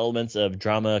has elements of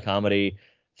drama, comedy,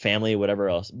 family, whatever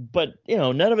else. But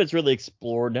none of it's really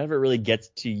explored. None of it really gets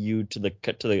to you to the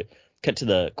cut to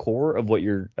the core of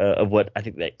what I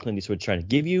think that Clint Eastwood's trying to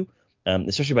give you,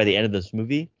 especially by the end of this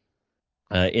movie.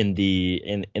 In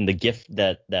the gift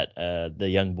that the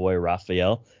young boy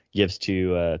Raphael gives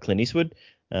to Clint Eastwood.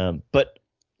 But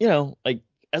like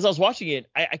as I was watching it,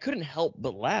 I couldn't help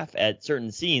but laugh at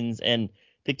certain scenes and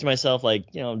think to myself,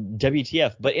 like,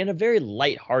 WTF, but in a very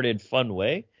lighthearted, fun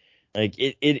way. Like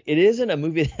it isn't a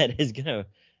movie that is gonna.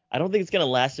 I don't think it's gonna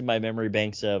last in my memory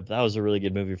banks of that was a really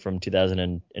good movie from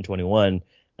 2021.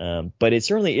 But it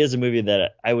certainly is a movie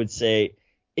that I would say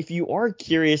if you are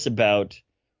curious about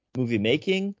movie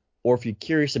making, or if you're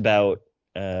curious about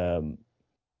not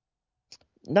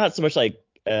so much like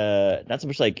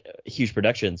huge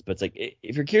productions, but it's like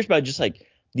if you're curious about just like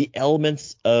the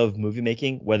elements of movie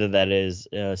making, whether that is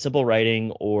simple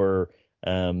writing or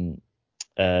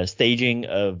staging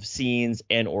of scenes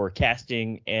and or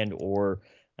casting and or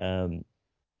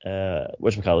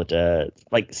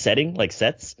like setting, like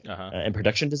sets, and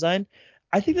production design.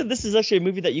 I think that this is actually a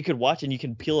movie that you could watch and you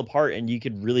can peel apart and you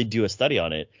could really do a study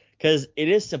on it because it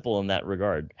is simple in that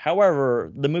regard.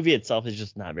 However, the movie itself is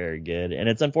just not very good, and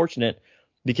it's unfortunate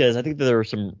because I think that there are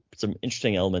some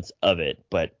interesting elements of it,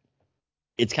 but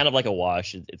it's kind of like a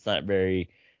wash. It's not very.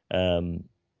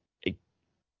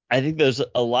 I think there's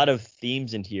a lot of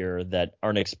themes in here that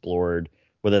aren't explored,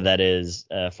 whether that is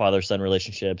father-son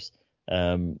relationships,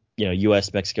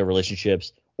 U.S.-Mexico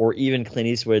relationships, or even Clint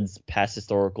Eastwood's past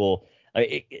historical.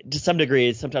 To some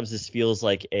degree, sometimes this feels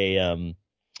like an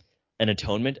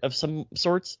atonement of some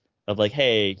sorts of like,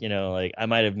 hey, like I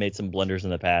might have made some blunders in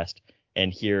the past,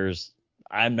 and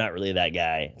I'm not really that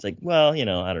guy. It's like, well,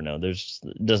 I don't know. It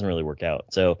doesn't really work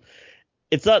out. So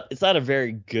it's not a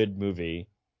very good movie,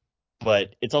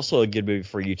 but it's also a good movie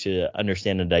for you to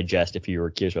understand and digest if you were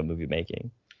curious about movie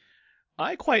making.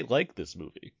 I quite like this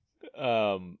movie.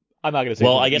 I'm not gonna say.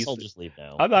 Well, I guess I'll just leave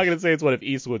now. I'm not gonna say it's one of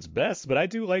Eastwood's best, but I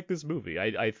do like this movie.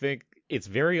 I think it's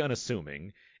very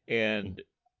unassuming, and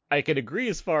I can agree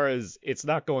as far as it's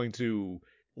not going to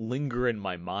linger in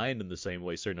my mind in the same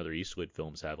way certain other Eastwood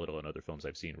films have, let alone other films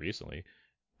I've seen recently.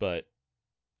 But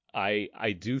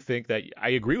I do think that I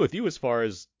agree with you as far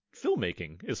as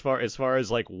filmmaking, as far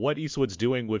as like what Eastwood's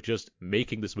doing with just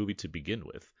making this movie to begin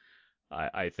with.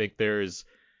 I think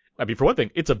for one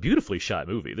thing, it's a beautifully shot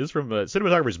movie. This is from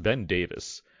cinematographer's Ben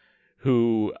Davis,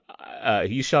 who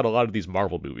he shot a lot of these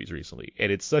Marvel movies recently, and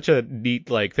it's such a neat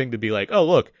like thing to be like, oh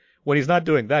look, when he's not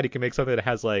doing that, he can make something that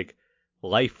has like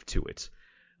life to it.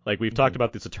 Like we've talked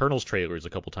about this Eternals trailers a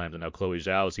couple times, and now Chloe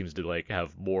Zhao seems to like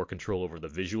have more control over the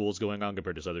visuals going on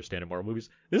compared to other standard Marvel movies.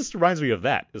 This reminds me of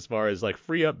that, as far as like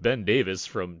free up Ben Davis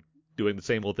from doing the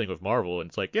same old thing with Marvel, and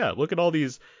it's like, yeah, look at all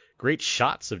these great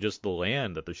shots of just the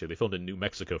land that they filmed in New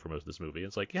Mexico for most of this movie.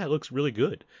 It's like, yeah, it looks really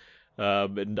good.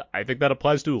 And I think that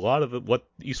applies to a lot of what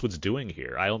Eastwood's doing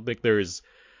here. I don't think there's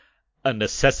a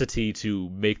necessity to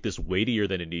make this weightier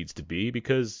than it needs to be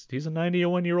because he's a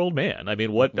 91-year-old man. I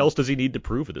mean, what else does he need to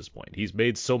prove at this point? He's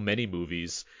made so many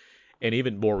movies, and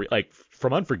even more like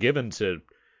from Unforgiven to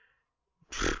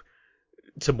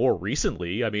more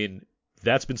recently. I mean,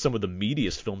 that's been some of the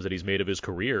meatiest films that he's made of his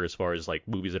career as far as like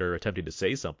movies that are attempting to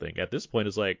say something. At this point,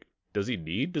 it's like, does he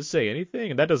need to say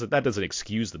anything? And that doesn't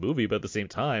excuse the movie, but at the same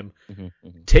time,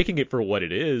 taking it for what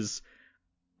it is.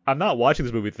 I'm not watching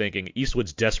this movie thinking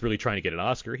Eastwood's desperately trying to get an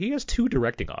Oscar. He has 2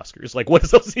 directing Oscars. Like, what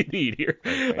else does he need here?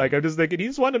 Right. Like, I'm just thinking he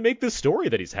just wanted to make this story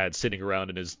that he's had sitting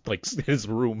around in his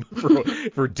room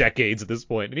for decades at this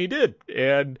point, and he did.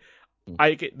 And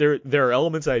there are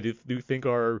elements I do think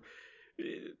are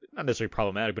not necessarily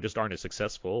problematic, but just aren't as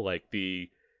successful. Like the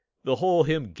whole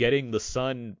him getting the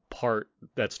son part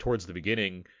that's towards the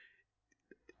beginning.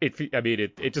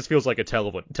 It just feels like a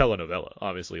telenovela,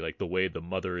 obviously, like the way the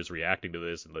mother is reacting to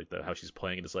this and like how she's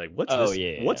playing it. It's like,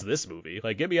 what's this movie?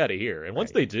 Like, get me out of here. And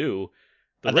once they do,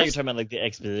 I think you're talking about like the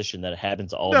exposition that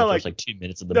happens all in the first like 2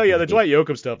 minutes of the movie. Yeah, the Dwight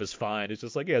Yoakam stuff is fine. It's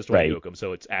just like, yeah, it's Dwight Yoakam,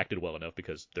 so it's acted well enough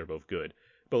because they're both good.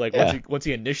 But like once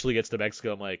he initially gets to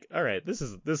Mexico, I'm like, all right, this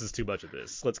is too much of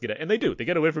this. Let's get it. And they do. They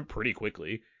get away from it pretty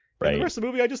quickly. Right. And the rest of the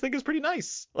movie I just think is pretty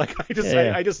nice. Like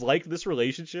I just like this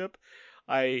relationship.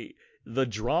 The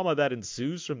drama that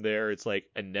ensues from there, it's like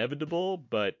inevitable,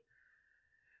 but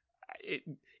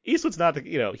Eastwood's not,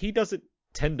 he doesn't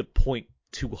tend to point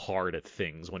too hard at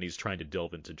things when he's trying to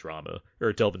delve into drama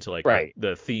or delve into like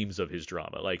the themes of his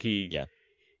drama. Like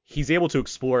he's able to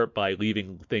explore it by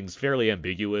leaving things fairly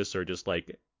ambiguous or just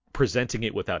like presenting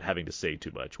it without having to say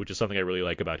too much, which is something I really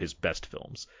like about his best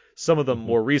films. Some of them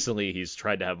more recently, he's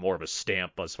tried to have more of a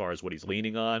stamp as far as what he's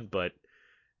leaning on, but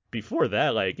before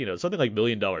that, like, something like $1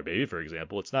 Million Baby, for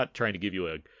example, it's not trying to give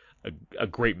you a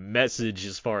great message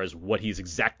as far as what he's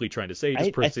exactly trying to say.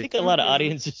 I think a lot of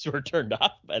audiences were turned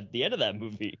off at the end of that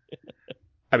movie.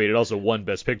 I mean, it also won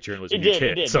Best Picture and was a huge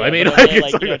hit. So, yeah, I mean, it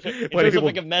shows up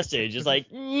like a message. It's like,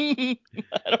 I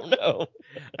don't know.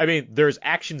 I mean, there's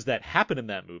actions that happen in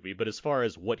that movie, but as far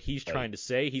as what he's trying to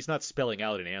say, he's not spelling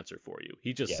out an answer for you.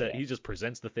 He just he just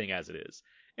presents the thing as it is.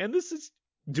 And this is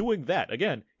doing that.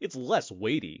 Again, it's less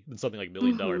weighty than something like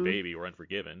 $1 Million Baby or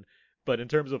Unforgiven, but in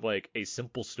terms of like a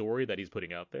simple story that he's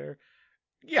putting out there,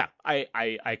 yeah,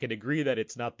 I can agree that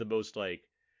it's not the most like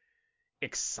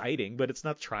exciting, but it's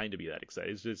not trying to be that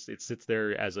exciting. It's just it sits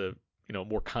there as a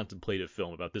more contemplative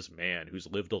film about this man who's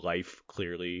lived a life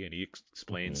clearly, and he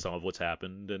explains some of what's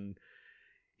happened, and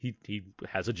he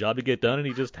has a job to get done, and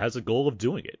he just has a goal of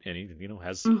doing it, and he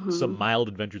has some mild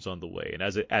adventures on the way. And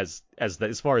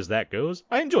as far as that goes,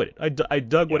 I enjoyed it. I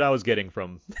dug what I was getting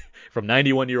from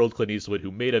 91-year-old Clint Eastwood, who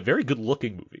made a very good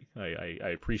looking movie. I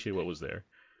appreciate what was there.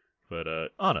 But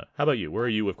Anna, how about you? Where are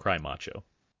you with Cry Macho?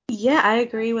 Yeah, I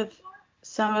agree with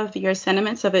some of your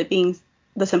sentiments of it being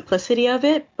the simplicity of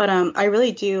it, but I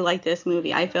really do like this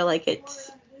movie. I feel like it's,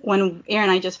 when Aaron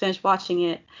and I just finished watching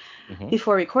it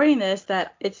before recording this,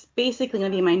 that it's basically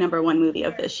going to be my number 1 movie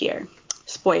of this year.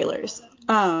 Spoilers.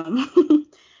 And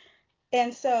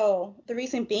so the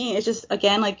reason being is just,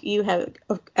 again, like you have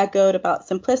echoed about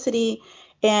simplicity.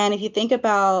 And if you think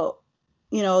about,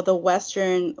 the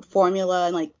Western formula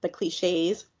and like the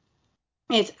cliches,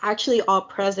 it's actually all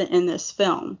present in this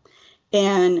film.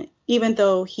 And even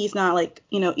though he's not like,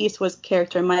 Eastwood's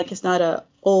character, Mike, is not a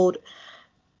old,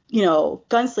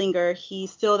 gunslinger,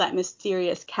 he's still that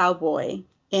mysterious cowboy,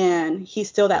 and he's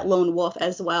still that lone wolf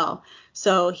as well.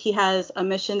 So he has a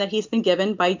mission that he's been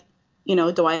given by,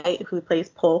 Dwight, who plays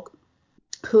Polk,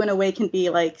 who in a way can be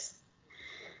like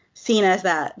seen as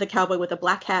the cowboy with the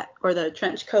black hat or the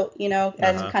trench coat,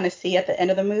 as you kind of see at the end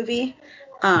of the movie.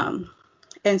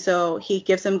 And so he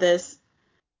gives him this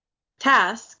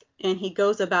task, and he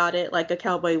goes about it like a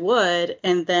cowboy would,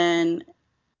 and then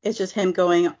it's just him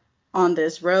going on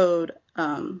this road.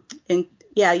 And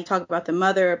yeah, you talk about the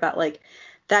mother, about like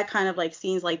that kind of like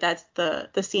scenes, like that's the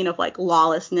scene of like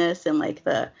lawlessness and like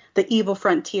the evil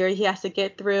frontier he has to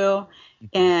get through.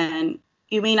 And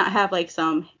you may not have like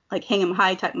some like hang 'em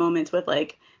high type moments with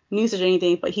like music or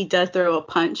anything, but he does throw a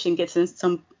punch and gets in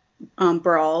some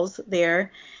brawls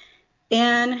there.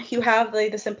 And you have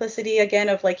the simplicity again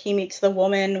of like he meets the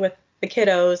woman with the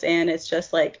kiddos, and it's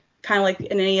just like kind of like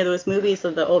in any of those movies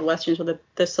of the old westerns with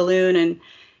the saloon, and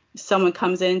someone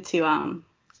comes in to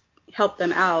help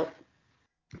them out.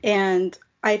 And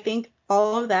I think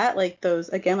all of that, like those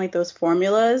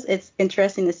formulas, it's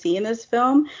interesting to see in this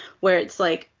film, where it's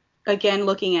like, again,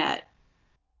 looking at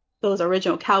those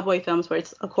original cowboy films where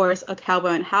it's, of course, a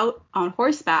cowboy on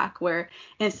horseback, where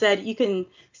instead you can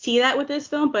see that with this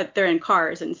film, but they're in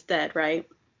cars instead, right?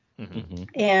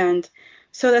 And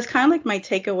So that's kind of like my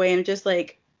takeaway, and just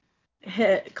like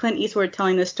Clint Eastwood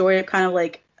telling the story of kind of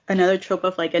like another trope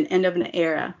of like an end of an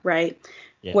era, right?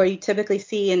 Yeah. Where you typically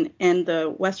see in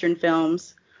the Western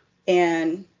films,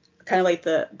 and kind of like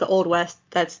the Old West,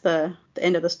 that's the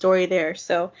end of the story there.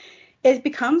 So it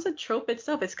becomes a trope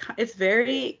itself. It's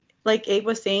very, like Abe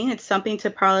was saying, it's something to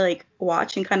probably like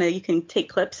watch, and kind of you can take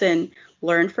clips and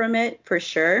learn from it for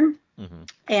sure. Mm-hmm.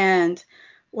 And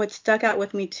what stuck out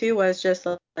with me too was just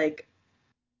like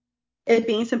it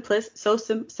being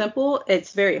simple.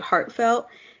 It's very heartfelt.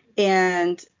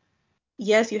 And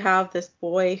yes, you have this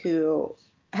boy who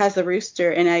has the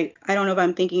rooster, and I don't know if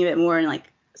I'm thinking of it more in like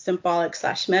symbolic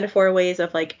 / metaphor ways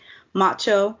of like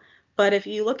Macho. But if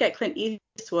you look at Clint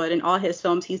Eastwood and all his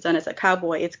films he's done as a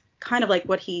cowboy, it's kind of like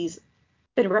what he's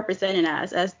been represented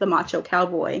as the macho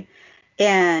cowboy.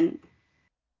 And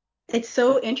it's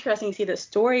so interesting to see the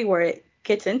story where it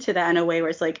gets into that in a way where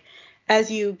it's like,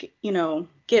 as you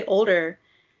get older,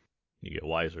 You get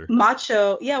wiser.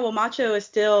 Macho is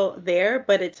still there,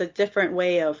 but it's a different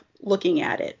way of looking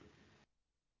at it.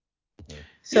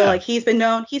 So like he's been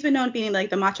known being like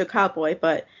the macho cowboy,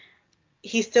 but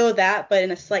he's still that, but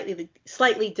in a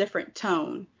slightly different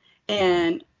tone.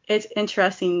 And it's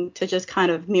interesting to just kind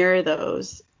of mirror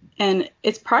those. And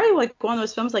it's probably like one of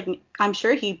those films, like I'm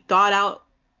sure he thought out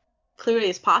clearly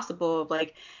as possible of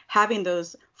like having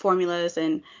those formulas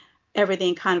and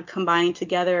everything kind of combining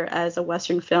together as a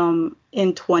Western film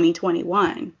in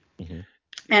 2021. Mm-hmm.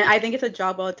 And I think it's a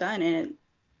job well done. And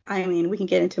I mean, we can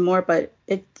get into more, but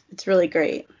it's really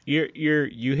great.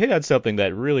 You hit on something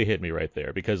that really hit me right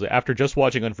there, because after just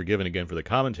watching Unforgiven again for the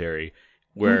commentary,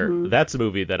 where that's a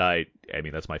movie that I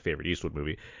mean, that's my favorite Eastwood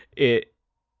movie.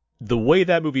 The way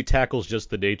that movie tackles just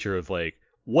the nature of like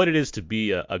what it is to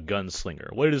be a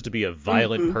gunslinger, what it is to be a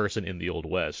violent person in the Old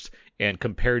West, and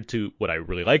compared to what I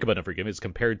really like about Unforgiven is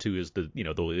compared to is the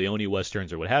Leone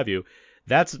Westerns or what have you.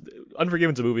 That's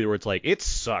Unforgiven's a movie where it's like it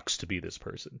sucks to be this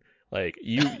person. Like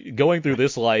you going through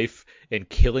this life and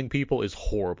killing people is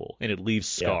horrible and it leaves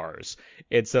scars.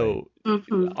 Yeah. And so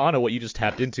Anna, what you just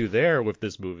tapped into there with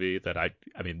this movie that I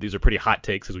mean these are pretty hot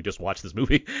takes because we just watched this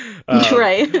movie.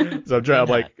 Right. So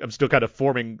I'm still kind of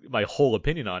forming my whole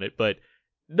opinion on it, but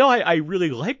no, I really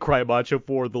like Cry Macho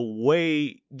for the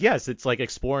way, yes, it's like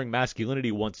exploring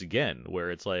masculinity once again, where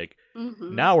it's like,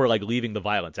 now we're like leaving the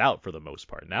violence out for the most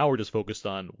part. Now we're just focused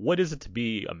on what is it to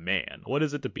be a man? What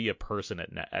is it to be a person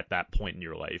at that point in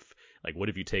your life? Like, what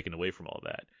have you taken away from all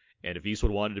that? And if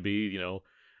Eastwood wanted to be,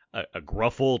 a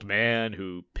gruff old man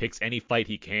who picks any fight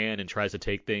he can and tries to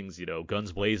take things,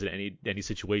 guns blazing in any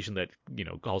situation that,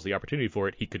 calls the opportunity for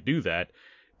it, he could do that.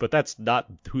 But that's not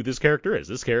who this character is.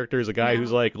 This character is a guy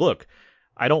who's like, look,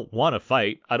 I don't want to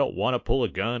fight. I don't want to pull a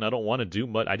gun. I don't want to do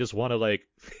much. I just want to like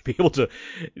be able to,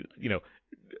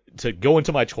 to go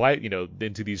into my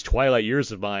into these twilight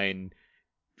years of mine,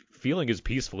 feeling as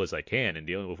peaceful as I can and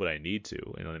dealing with what I need to.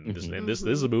 And this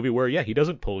is a movie where he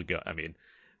doesn't pull a gun. I mean,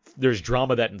 there's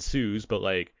drama that ensues, but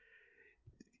like.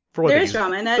 For one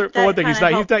thing,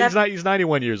 he's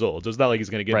 91 years old, so it's not like he's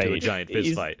going to get into a giant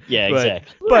fist fight. Yeah,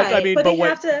 exactly. But I mean,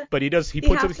 but he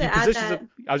positions.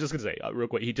 I was just going to say real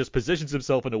quick, he just positions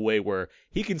himself in a way where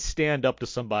he can stand up to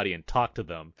somebody and talk to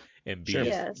them and be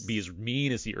as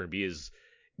mean as be as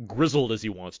grizzled as he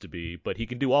wants to be, but he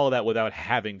can do all of that without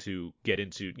having to get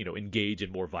into engage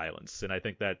in more violence. And I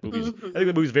think that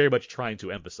the movie's very much trying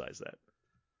to emphasize that.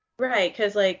 Right,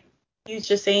 because like. He's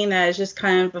just saying that it's just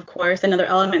kind of course, another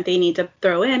element they need to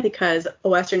throw in because a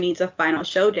Western needs a final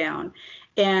showdown.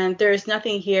 And there's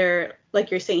nothing here,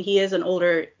 like you're saying, he is an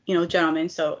older, gentleman,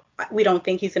 so we don't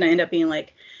think he's going to end up being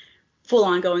like full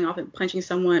on going off and punching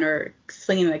someone or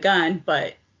slinging a gun,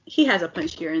 but he has a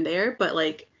punch here and there. But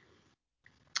like,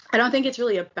 I don't think it's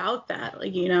really about that.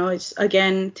 Like, it's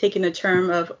again taking the term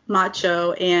of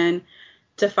macho and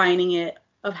defining it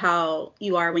of how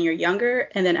you are when you're younger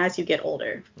and then as you get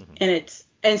older. And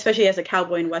especially as a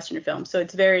cowboy in Western film. So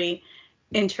it's very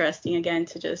interesting again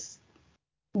to just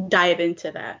dive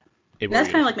into that. And that's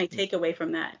kind of like my takeaway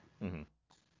from that.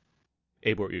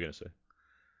 Abe, what were you going to say?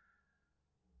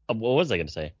 What was I going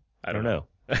to say? I don't know.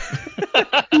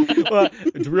 Well,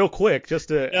 real quick, just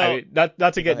to not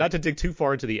to dig too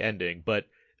far into the ending, but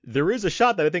there is a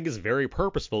shot that I think is very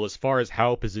purposeful as far as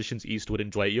how it positions Eastwood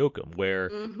and Dwight Yoakam,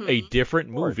 where a different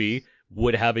movie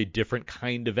would have a different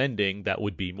kind of ending that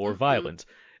would be more violent.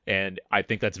 And I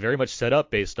think that's very much set up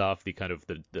based off the kind of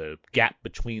the gap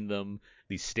between them,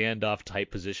 the standoff type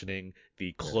positioning,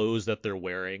 the clothes that they're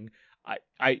wearing.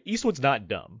 Eastwood's not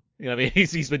dumb. I mean,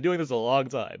 he's been doing this a long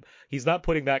time. He's not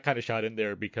putting that kind of shot in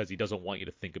there because he doesn't want you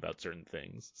to think about certain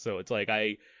things. So it's like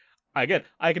I again,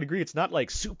 I can agree it's not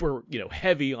like super,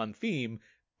 heavy on theme,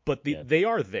 but they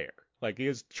are there. Like he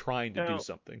is trying to do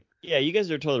something. Yeah, you guys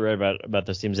are totally right about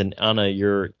those themes. And Anna,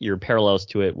 your parallels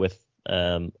to it with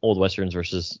old westerns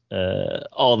versus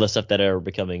all the stuff that are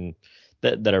becoming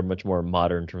that are much more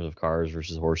modern in terms of cars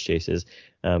versus horse chases.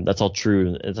 That's all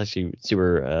true. It's actually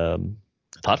super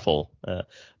thoughtful.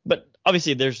 But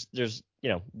obviously, there's just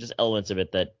elements of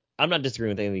it that I'm not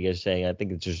disagreeing with anything you guys are saying. I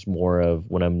think it's just more of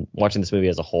when I'm watching this movie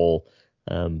as a whole.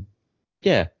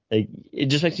 Yeah, like, it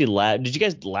just makes you laugh. Did you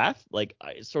guys laugh? Like,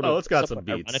 sort of. It's got some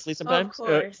beats. Ironically, sometimes. Of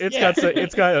course.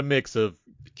 It's got a mix of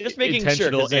just making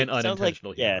intentional sure, and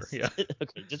unintentional humor. Yes. Yeah.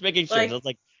 Okay, just making sure. So it's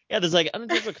like, there's like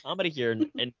unintentional comedy here,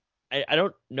 and I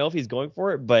don't know if he's going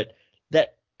for it, but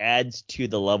that adds to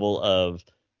the level of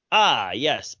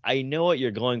yes, I know what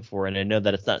you're going for, and I know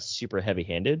that it's not super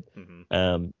heavy-handed.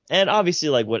 Mm-hmm. And obviously,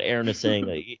 like what Aaron is saying,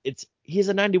 like he's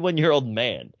a 91-year-old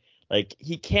man. Like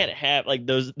he can't have like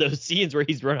those scenes where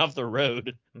he's run off the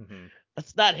road. Mm-hmm.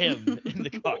 That's not him in the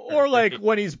car. Or like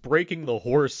when he's breaking the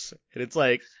horse, and it's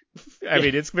like, I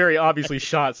mean, it's very obviously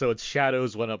shot, so it's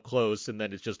shadows when up close, and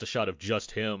then it's just a shot of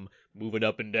just him moving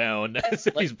up and down as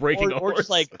if he's breaking a horse. Or just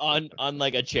like on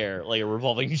like a chair, like a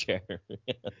revolving chair.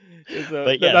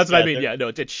 But yes, that's what I mean. Yeah, no,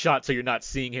 it's shot so you're not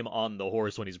seeing him on the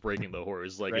horse when he's breaking the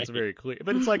horse. Like right. It's very clear.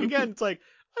 But it's like, again, it's like,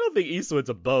 I don't think Eastwood's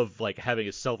above like having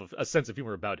a sense of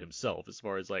humor about himself, as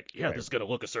far as like, this is gonna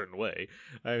look a certain way.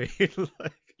 I mean,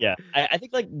 like, yeah, I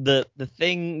think like the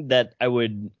thing that I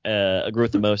would agree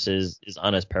with the most is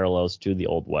Anna's parallels to the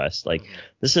Old West. Like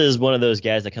this is one of those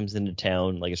guys that comes into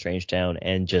town, like a strange town,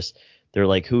 and just they're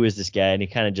like, who is this guy? And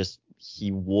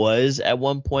he was at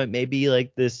one point maybe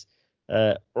like this,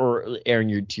 or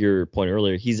Aaron, to your point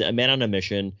earlier, he's a man on a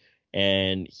mission,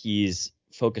 and he's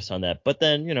focused on that. But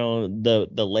then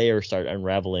the layers start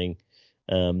unraveling,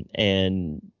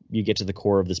 and you get to the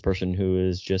core of this person who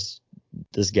is just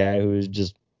this guy who is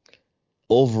just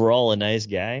overall a nice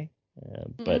guy.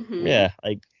 But yeah,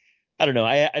 like I don't know.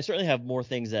 I certainly have more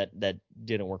things that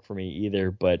didn't work for me either,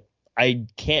 but I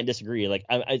can't disagree. Like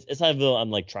it's not as though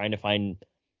I'm like trying to find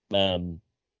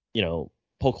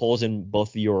poke holes in both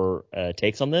of your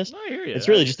takes on this. No, I hear you. It's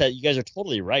really just that you guys are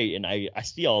totally right, and I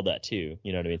see all that too.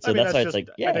 You know what I mean? So that's why it's like,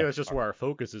 I think that's just where our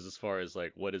focus is, as far as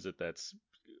like what is it that's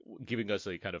giving us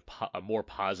a kind of a more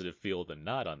positive feel than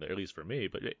not on there, at least for me.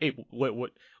 But hey,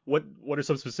 what are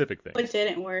some specific things? What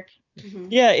didn't work? Mm-hmm.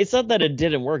 Yeah, it's not that it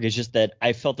didn't work. It's just that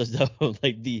I felt as though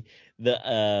like the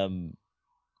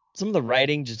some of the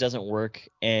writing just doesn't work,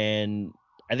 and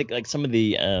I think like some of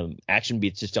the action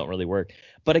beats just don't really work.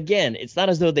 But again, it's not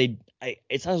as though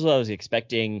it's not as though I was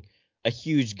expecting a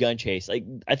huge gun chase. Like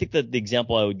I think that the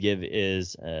example I would give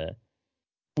is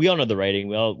we all know the writing.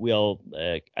 We all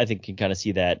I think can kind of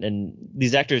see that, and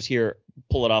these actors here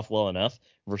pull it off well enough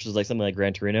versus like something like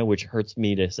Gran Torino, which hurts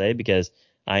me to say because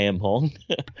I am home.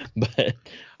 But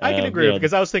I can agree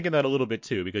because I was thinking that a little bit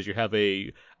too, because you have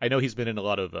I know he's been in a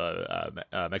lot of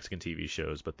Mexican TV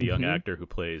shows, but the young actor who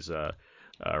plays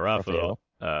Rafael,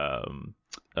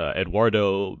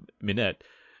 Eduardo Minet,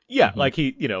 like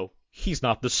he's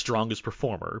not the strongest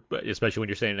performer, but especially when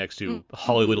you're standing next to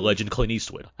Hollywood legend Clint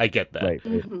Eastwood. I get that. Right.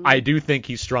 I do think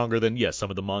he's stronger than some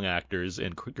of the Hmong actors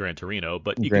in Gran Torino,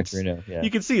 but you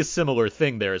can see a similar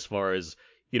thing there as far as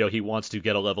he wants to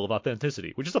get a level of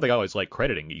authenticity, which is something I always like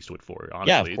crediting Eastwood for,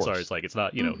 honestly. As far as like, it's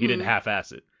not, he didn't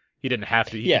half-ass it. He didn't have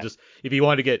to. He could just, if he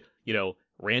wanted to get,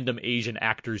 random Asian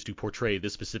actors to portray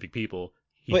this specific people,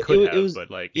 but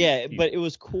it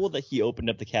was cool that he opened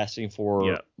up the casting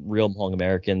for real Hmong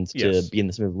Americans to be in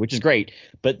this movie, which is great.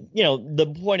 But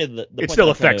the point of it still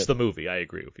affects the movie. I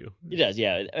agree with you. It does,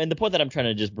 yeah. And the point that I'm trying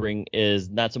to just bring is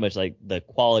not so much like the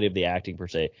quality of the acting per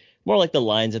se, more like the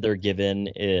lines that they're given.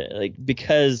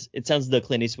 Because it sounds as though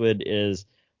Clint Eastwood is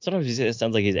sometimes it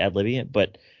sounds like he's ad-libbing it,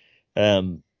 but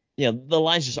the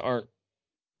lines just aren't.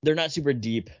 They're not super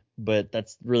deep. But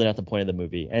that's really not the point of the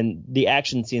movie. And the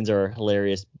action scenes are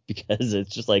hilarious because it's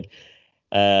just like,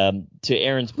 to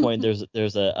Aaron's point,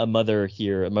 there's a mother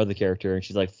here, a mother character, and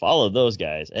she's like, follow those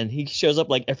guys. And he shows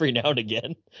up like every now and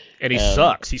again. And he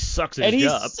sucks. He sucks at his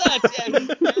job. And he sucks. Yeah,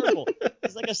 he's terrible.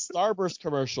 It's like a Starburst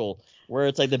commercial where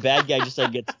it's like the bad guy just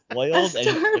like gets foiled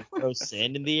and like, throws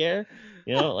sand in the air.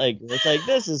 Like it's like,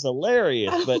 this is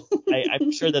hilarious, but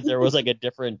I'm sure that there was like a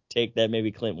different take that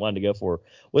maybe Clint wanted to go for.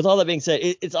 With all that being said,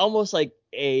 it's almost like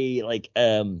a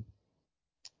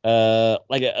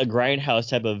grindhouse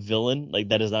type of villain, like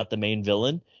that is not the main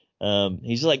villain.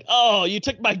 He's just like, oh, you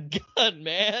took my gun,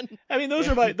 man. I mean, those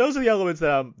are the elements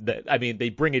that I mean, they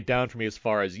bring it down for me as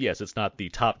far as, yes, it's not the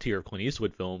top tier of Clint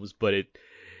Eastwood films, but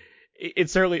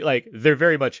it's certainly like they're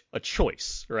very much a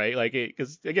choice, right? Like,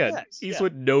 because again, Yes,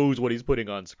 Eastwood knows what he's putting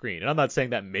on screen, and I'm not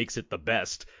saying that makes it the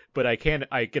best, but I can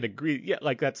agree. Yeah,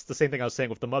 like that's the same thing I was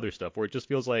saying with the mother stuff, where it just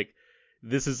feels like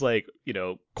this is like,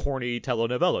 corny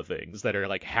telenovela things that are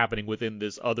like happening within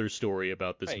this other story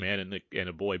about this right. man and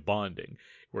a boy bonding,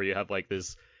 where you have like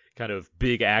this kind of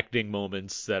big acting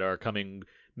moments that are coming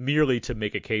merely to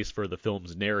make a case for the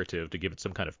film's narrative, to give it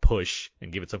some kind of push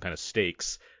and give it some kind of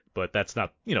stakes. But that's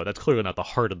not, that's clearly not the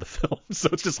heart of the film. So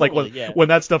it's just Totally, like yeah. when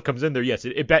that stuff comes in there, yes,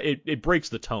 it breaks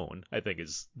the tone, I think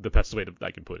is the best way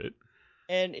I can put it.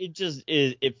 And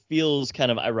it feels kind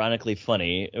of ironically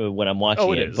funny when I'm Oh,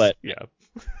 watching it it. is. But Yeah.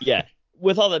 yeah,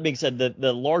 with all that being said,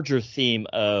 the larger theme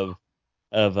of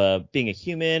being a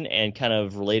human and kind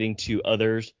of relating to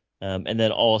others, and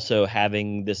then also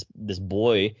having this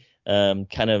boy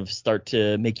kind of start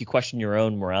to make you question your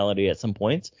own morality at some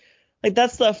points. Like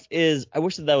that stuff is, I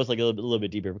wish that was like a little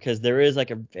bit deeper, because there is like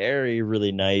a very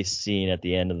really nice scene at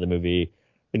the end of the movie,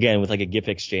 again with like a gift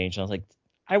exchange, and I was like,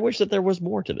 I wish that there was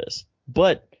more to this,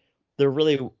 but they're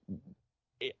really,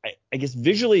 I guess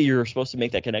visually you're supposed to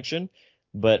make that connection,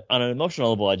 but on an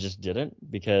emotional level I just didn't,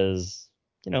 because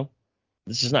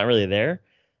it's just not really there.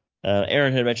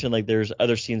 Aaron had mentioned like there's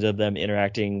other scenes of them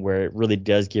interacting where it really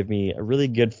does give me a really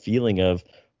good feeling of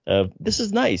this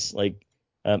is nice, like,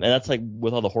 and that's like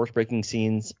with all the horse breaking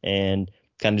scenes and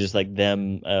kind of just like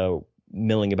them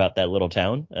milling about that little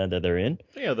town that they're in.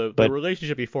 Yeah, the But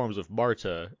relationship he forms with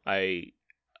Marta, I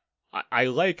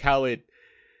like how I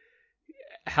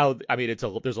mean,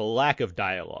 there's a lack of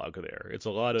dialogue there. It's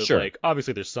a lot of sure, like,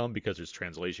 obviously there's some because there's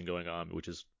translation going on, which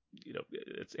is,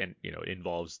 it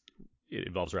involves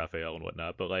Raphael and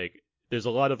whatnot, but like there's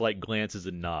a lot of like glances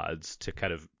and nods to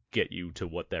kind of get you to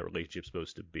what that relationship's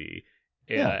supposed to be.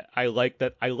 And yeah. I like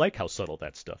that. I like how subtle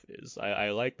that stuff is.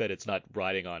 I like that it's not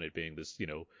riding on it being this,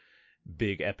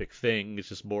 big epic thing. It's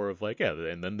just more of like, yeah,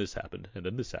 and then this happened, and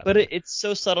then this But happened. it's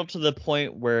so subtle to the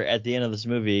point where at the end of this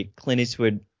movie, Clint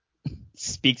Eastwood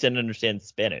speaks and understands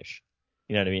Spanish.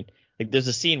 You know what I mean? Like there's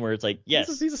a scene where it's like,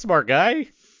 yes, He's a smart guy.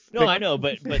 no, I know,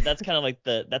 but that's kind of like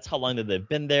that's how long that they've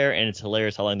been there, and it's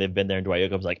hilarious how long they've been there. And Dwight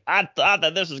Yoakam's like, I thought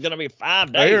that this was gonna be 5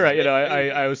 Oh, days. you're right.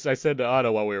 I said to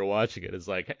Otto while we were watching it, it's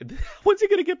like, when's he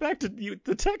gonna get back to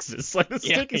Texas? Like this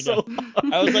is Yeah, taking I know. so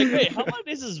long. I was like, wait, how long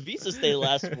does his visa stay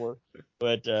last for?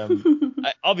 But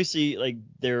obviously, like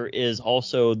there is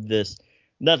also this.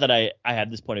 Not that I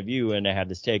have this point of view and I have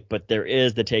this take, but there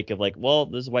is the take of like, well,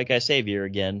 this is white guy savior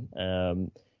again,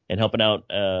 and helping out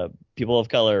people of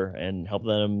color and helping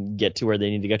them get to where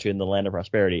they need to get to in the land of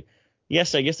prosperity.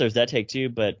 Yes, I guess there's that take too,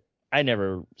 but I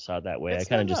never saw it that way. I It's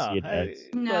kind not of just no. see it as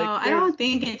No, Like I there's don't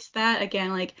think it's that.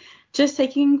 Again, like just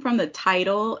taking from the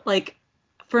title, like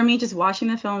for me, just watching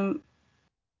the film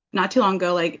not too long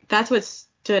ago, like that's what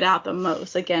stood out the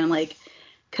most. Again, like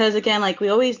because again, like we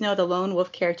always know the lone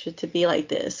wolf character to be like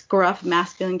this gruff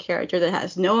masculine character that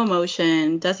has no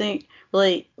emotion, doesn't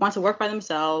really want to work by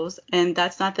themselves, and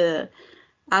that's not the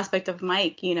aspect of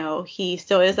Mike. He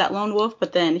still is that lone wolf,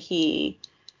 but then he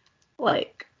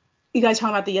like you guys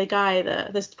talking about the guy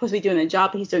that's supposed to be doing a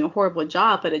job, but he's doing a horrible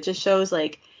job. But it just shows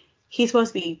like he's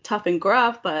supposed to be tough and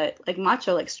gruff, but like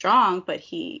macho, like strong, but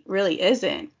he really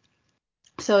isn't.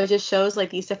 So it just shows like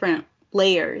these different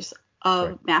layers of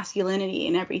right. masculinity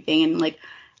and everything, and like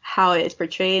how it is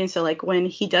portrayed. And so like when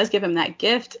he does give him that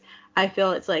gift, I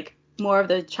feel it's like more of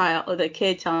the child or the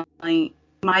kid telling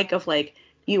Mike of like,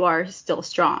 you are still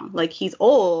strong. Like he's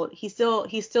old, he's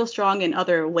still strong in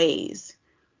other ways,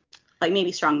 like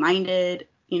maybe strong-minded.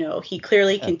 He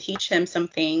clearly Yeah. can teach him some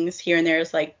things here and there.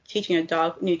 It's like teaching a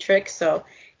dog new tricks. So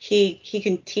he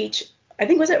can teach. I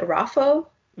think was it Raffo?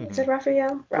 Is mm-hmm. it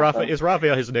Raphael? Raffo. Is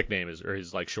Raphael his nickname or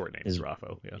his like short name is Is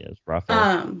Raffo? Yeah. yes,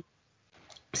 Raphael.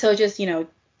 So just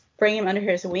bring him under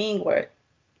his wing,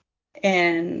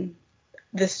 and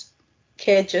this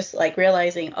kid just like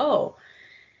realizing, oh,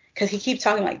 because he keeps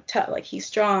talking like tough, like he's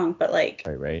strong, but like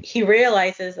Right. he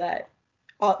realizes that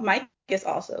Mike is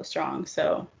also strong.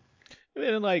 So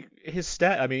And like his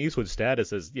I mean, Eastwood's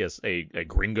status as yes, a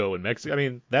gringo in Mexico. I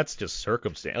mean, that's just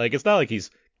circumstance. Like it's not like he's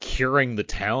curing the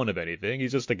town of anything.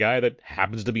 He's just a guy that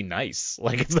happens to be nice.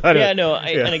 Like it's not Yeah, a no,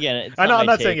 yeah. and again, it's I know not I'm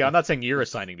my not saying take. I'm not saying you're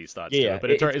assigning these thoughts to Yeah, it, but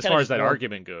it's as kind far of as just that more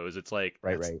argument goes, it's like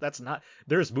right. that's not.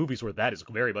 There's movies where that is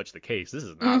very much the case. This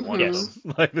is not one of Yes,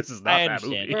 them. Like this is I not that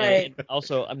understand, movie. right. and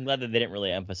also I'm glad that they didn't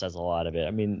really emphasize a lot of it.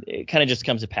 I mean, it kind of just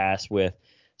comes to pass with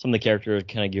some of the characters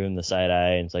kind of giving the side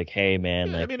eye, and it's like, hey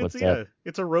man, Yeah, I like mean what's up?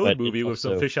 it's a road But movie it's with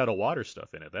some also fish out of water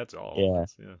stuff in it. That's all. yeah,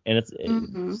 Yeah. and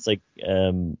it's like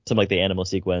some like the animal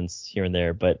sequence here and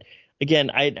there, but again,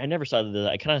 I never saw that.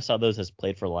 I kind of saw those as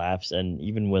played for laughs, and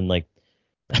even when like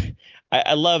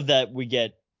I love that we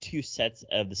get two sets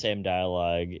of the same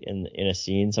dialogue in a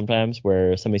scene sometimes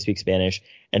where somebody speaks Spanish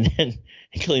and then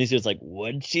Clint Eastwood's like,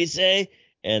 "What'd she say?"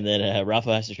 And then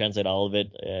Rafa has to translate all of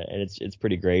it, and it's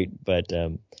pretty great. But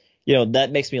that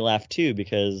makes me laugh too,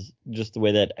 because just the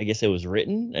way that I guess it was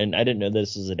written, and I didn't know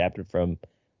this was adapted from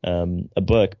a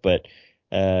book, but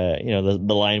the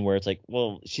line where it's like,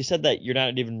 well, she said that you're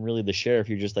not even really the sheriff,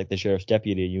 you're just like the sheriff's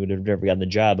deputy, and you would have never gotten the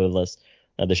job unless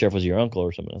the sheriff was your uncle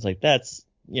or something. It's like, that's,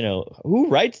 who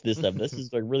writes this stuff? This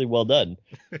is like really well done.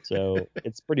 So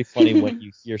it's pretty funny when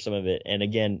you hear some of it. And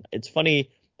again, it's funny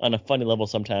on a funny level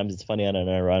sometimes. It's funny on an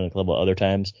ironic level other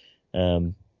times.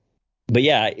 But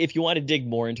yeah, if you want to dig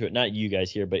more into it, not you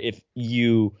guys here, but if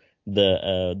you,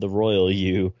 the royal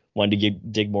you, wanted to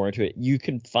dig more into it, you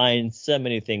can find so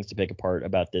many things to pick apart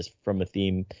about this from a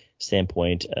theme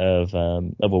standpoint of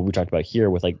what we talked about here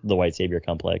with like the white savior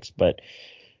complex. But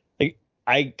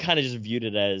I kind of just viewed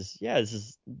it as, this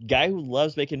is a guy who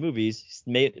loves making movies,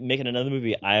 making another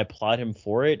movie. I applaud him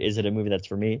for it. Is it a movie that's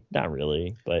for me? Not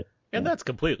really, but and that's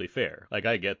completely fair. Like,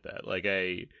 I get that. Like,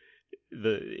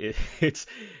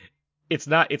 it's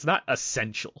not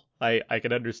essential. I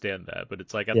can understand that, but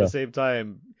it's like at the same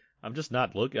time, I'm just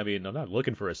not looking. I mean, I'm not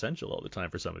looking for essential all the time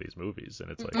for some of these movies,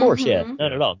 and it's like, of course, not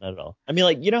at all. I mean,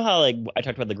 like, you know how like I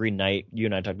talked about the Green Knight. You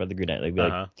and I talked about the Green Knight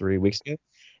like 3 weeks ago,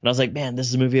 and I was like, man, this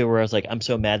is a movie where I was like, I'm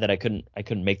so mad that I couldn't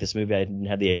make this movie. I didn't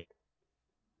have the.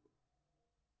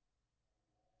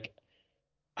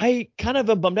 I kind of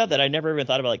am bummed out that I never even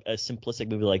thought about like a simplistic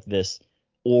movie like this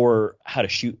or how to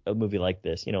shoot a movie like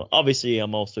this. Obviously,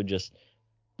 I'm also just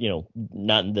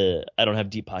not I don't have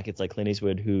deep pockets like Clint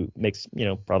Eastwood, who makes,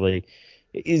 probably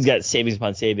he's got savings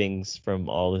upon savings from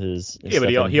all of his but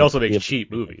stuff, he also makes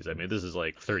cheap movies. I mean, this is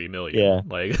like 30 million. Yeah.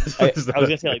 Like, I was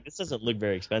gonna say, like, this doesn't look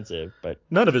very expensive, but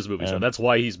none of his movies are. That's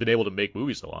why he's been able to make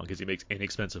movies so long, because he makes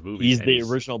inexpensive movies. He's the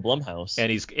original Blumhouse,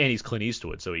 and he's Clint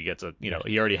Eastwood, so he gets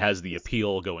he already has the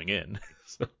appeal going in.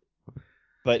 So.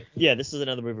 But yeah, this is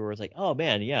another movie where it's like, oh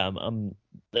man, yeah, I'm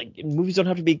like, movies don't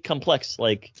have to be complex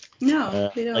like they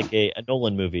don't. like a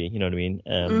Nolan movie. You know what I mean?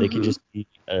 They could just be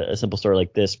a simple story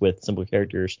like this with simple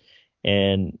characters,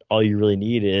 and all you really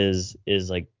need is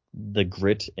like the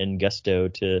grit and gusto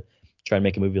to try and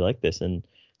make a movie like this. And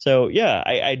so yeah,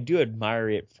 I do admire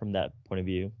it from that point of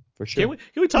view. For sure.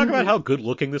 Can we talk about how good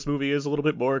looking this movie is a little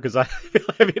bit more? Because I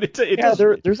mean,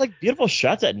 there's like beautiful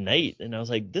shots at night, and I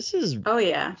was like, this is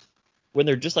when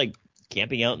they're just like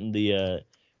camping out in the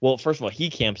well, first of all, he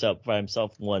camps out by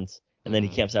himself once, and then he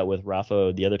camps out with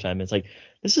Rafa the other time. It's like,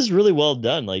 this is really well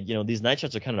done. Like, these night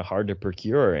shots are kind of hard to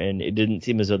procure, and it didn't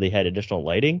seem as though they had additional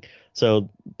lighting, so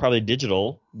probably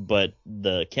digital, but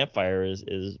the campfire is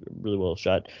really well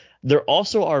shot. There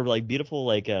also are like beautiful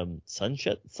like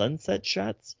sunset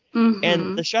shots.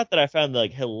 And the shot that I found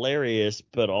like hilarious,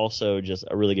 but also just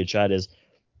a really good shot, is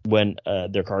when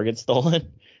their car gets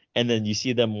stolen, and then you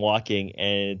see them walking,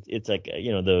 and it's like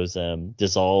those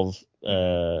dissolve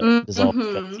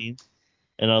scenes.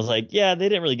 And I was like, yeah, they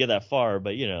didn't really get that far,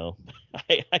 but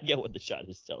I get what the shot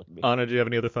is telling me. Anna, do you have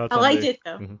any other thoughts? I liked it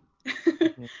though.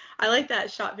 I like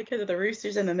that shot because of the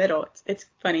roosters in the middle. It's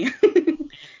funny.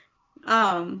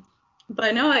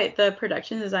 But no, the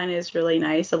production design is really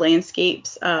nice. The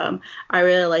landscapes, I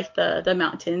really like the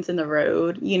mountains and the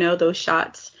road, those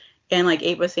shots. And like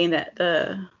Abe was saying, that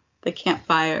the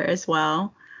campfire as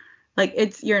well. Like,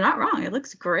 you're not wrong. It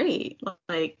looks great.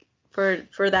 Like for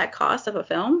that cost of a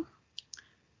film.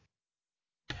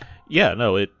 Yeah,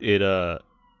 no,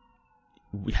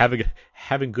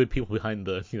 having good people behind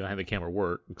the camera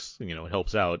works. It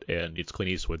helps out, and it's Clint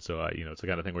Eastwood, so it's the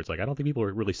kind of thing where it's like, I don't think people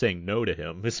are really saying no to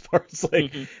him as far as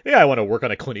like, yeah, I want to work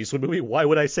on a Clint Eastwood movie. Why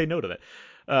would I say no to that?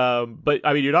 But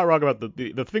I mean, you're not wrong about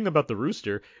the thing about the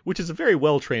rooster, which is a very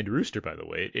well trained rooster, by the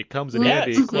way. It comes in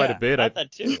handy quite a bit. I thought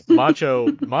that too.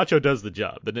 Macho does the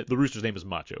job. The rooster's name is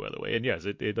Macho, by the way, and yes,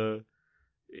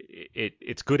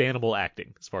 it's good animal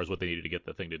acting as far as what they needed to get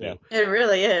the thing to do. It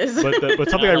really is. But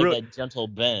something I really that gentle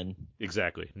Ben.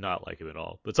 Exactly, not like him at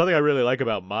all. But something I really like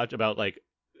about Macho, about like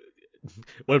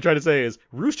what I'm trying to say is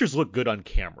roosters look good on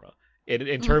camera.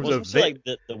 In terms of like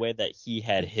the way that he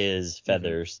had his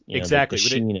feathers, exactly, the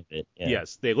sheen of it. Yeah.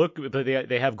 Yes, they look, but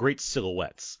they have great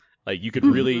silhouettes. Like, you could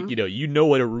really, you know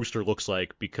what a rooster looks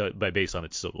like based on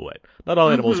its silhouette. Not all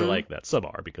animals are like that. Some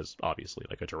are, because obviously,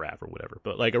 like a giraffe or whatever.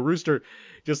 But like a rooster,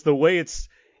 just the way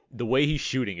he's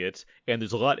shooting it, and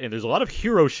there's a lot of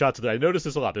hero shots that I noticed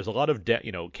this a lot. There's a lot of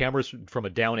cameras from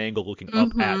a down angle looking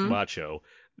up at Macho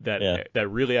that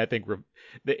really, I think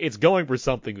it's going for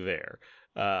something there.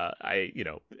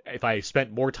 If I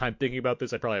spent more time thinking about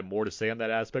this, I'd probably have more to say on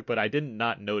that aspect. But I did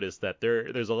not notice that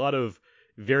there's a lot of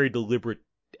very deliberate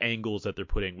angles that they're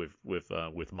putting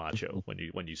with Macho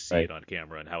when you see Right. it on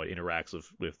camera and how it interacts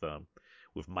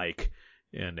with Mike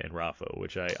and Rafa,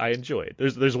 which I enjoyed.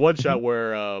 There's one shot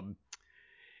where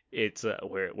it's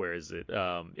where is it?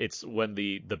 It's when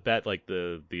the bad like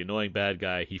the annoying bad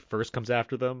guy, he first comes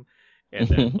after them, and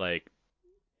then like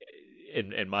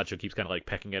and Macho keeps kind of like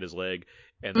pecking at his leg,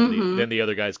 and then the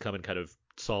other guys come and kind of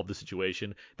solve the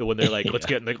situation. But when they're like, let's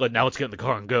get in the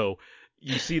car and go,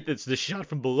 you see it's this shot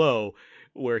from below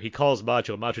where he calls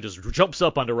Macho, and Macho just jumps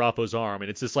up onto Rafa's arm, and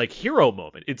it's this like hero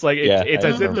moment. It's like it's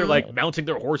as if they're like mounting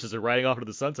their horses and riding off into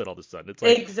the sunset all of a sudden. It's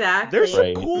like exactly. There's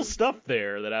some cool stuff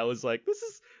there that I was like,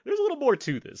 there's a little more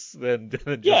to this than just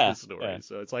this story. Yeah.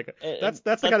 So it's like that's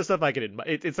the kind of stuff I can admire.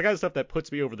 It's the kind of stuff that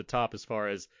puts me over the top as far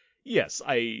as yes,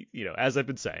 as I've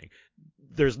been saying,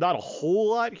 there's not a whole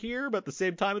lot here, but at the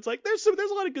same time, it's like there's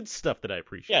a lot of good stuff that I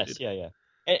appreciate. Yes, yeah.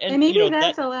 And maybe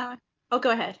that's allowed. Oh, go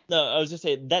ahead. No, I was just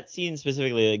saying that scene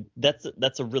specifically. Like,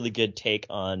 that's a really good take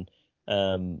on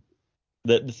the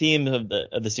theme of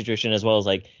the situation, as well as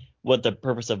like what the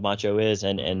purpose of Macho is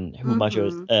and who Macho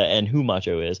is and who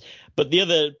Macho is. But the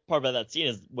other part about that scene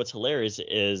is what's hilarious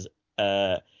is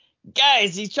guys,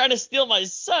 he's trying to steal my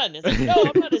son. It's like,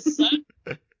 no, I'm not his son.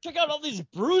 Check out all these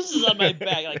bruises on my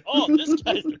back. Like, oh, this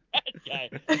guy's the bad guy.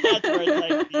 That's where it's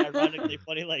like the ironically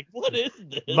funny, like, what is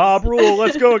this? Mob rule,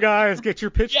 let's go, guys. Get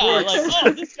your pitchforks. Yeah, like, oh,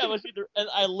 this guy must be the... And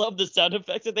I love the sound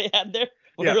effects that they had there.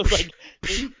 Where it was like...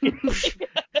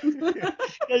 Maybe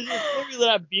they're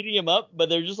not beating him up, but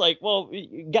they're just like, well,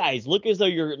 guys, look as though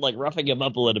you're, like, roughing him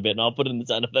up a little bit, and I'll put in the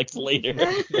sound effects later.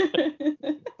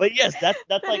 But yes, that's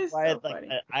that like why so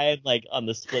I'm like on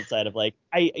the split side of like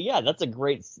that's a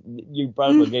great, you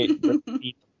brought up a great scene from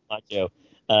Macho,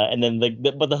 and then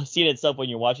but the scene itself when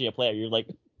you're watching it play out, you're like,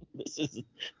 this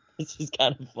is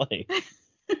kind of funny.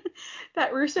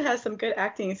 That rooster has some good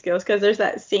acting skills, because there's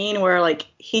that scene where like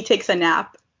he takes a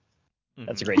nap.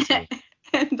 That's a great scene.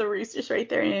 And the rooster's right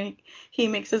there, and he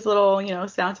makes his little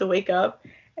sound to wake up,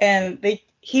 and they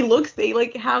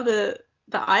like have the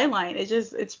eye line.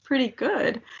 It's pretty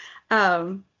good.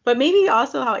 But maybe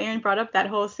also how Aaron brought up that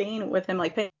whole scene with him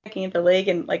like picking at the leg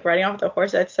and like riding off the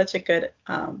horse. That's such a good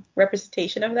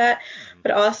representation of that.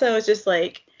 But also it's just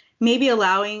like maybe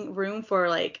allowing room for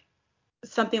like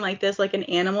something like this, like an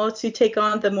animal, to take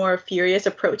on the more furious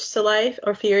approach to life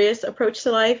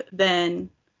than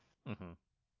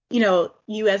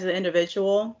you as an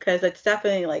individual, because it's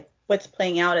definitely like what's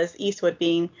playing out as Eastwood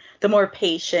being the more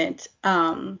patient,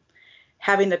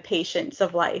 having the patience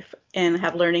of life and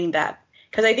have learning that.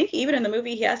 Because I think even in the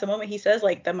movie, he has a moment he says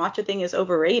like the Macho thing is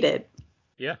overrated.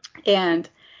 Yeah. And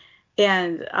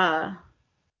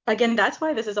again, that's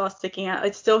why this is all sticking out.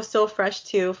 It's still so fresh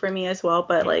too for me as well.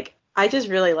 But like, I just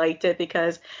really liked it,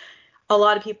 because a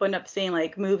lot of people end up saying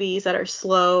like movies that are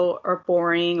slow or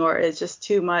boring or it's just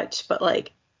too much. But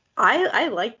like, I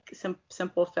like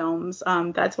simple films.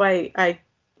 That's why I,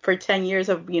 for 10 years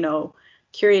of,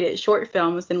 curated short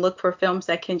films and look for films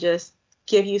that can just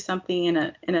give you something in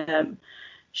a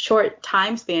short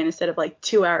time span instead of like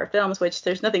 2-hour films, which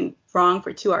there's nothing wrong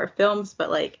for 2-hour films,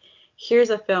 but like here's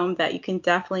a film that you can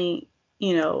definitely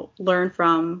learn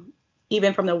from,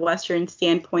 even from the Western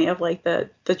standpoint of like the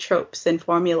tropes and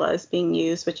formulas being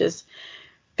used, which is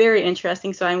very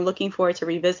interesting. So I'm looking forward to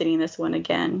revisiting this one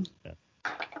again.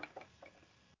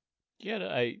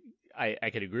 Yeah, I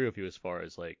can agree with you as far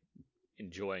as like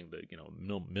enjoying the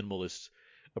minimalist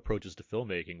approaches to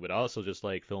filmmaking, but also just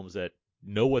like films that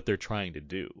know what they're trying to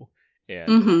do.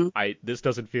 And this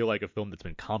doesn't feel like a film that's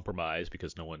been compromised,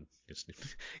 because no one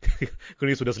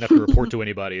Clint Eastwood doesn't have to report to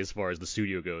anybody as far as the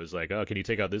studio goes. Like, oh, can you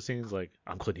take out this scene? It's like,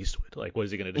 I'm Clint Eastwood. Like, what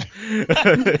is he gonna do?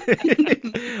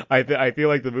 I feel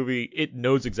like the movie, it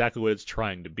knows exactly what it's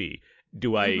trying to be.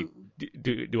 Do I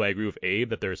agree with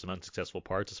Abe that there are some unsuccessful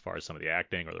parts as far as some of the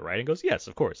acting or the writing goes? Yes,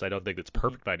 of course. I don't think it's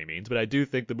perfect by any means, but I do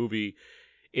think the movie,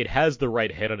 it has the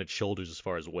right head on its shoulders as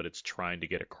far as what it's trying to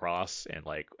get across and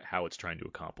like how it's trying to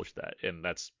accomplish that, and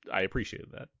I appreciated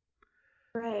that.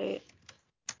 Right.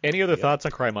 Any other thoughts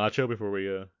on Cry Macho before we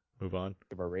move on?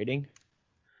 Give our rating.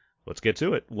 Let's get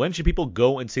to it. When should people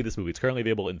go and see this movie? It's currently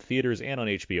available in theaters and on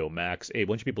HBO Max. Abe,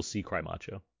 when should people see Cry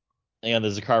Macho? Hang on,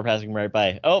 there's a car passing right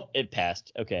by. Oh, it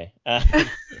passed. Okay.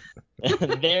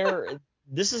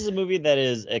 This is a movie that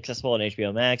is accessible on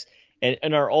HBO Max,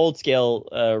 and our old scale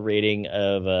rating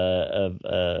of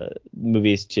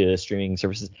movies to streaming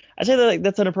services, I'd say that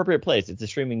that's an appropriate place. It's a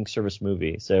streaming service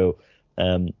movie, so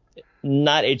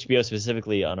not HBO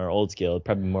specifically on our old scale,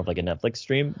 probably more of like a Netflix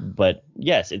stream. But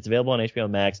yes, it's available on HBO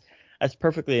Max. That's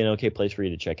perfectly an okay place for you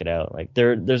to check it out. Like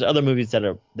there's other movies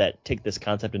that take this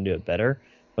concept and do it better.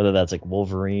 Whether that's like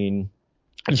Wolverine,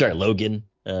 I'm sorry, Logan,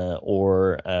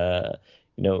 or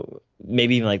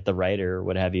maybe even like The Writer or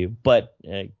what have you. But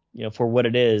for what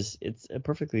it is, it's a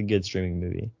perfectly good streaming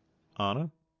movie. Anna?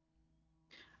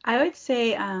 I would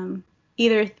say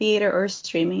either theater or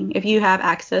streaming. If you have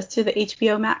access to the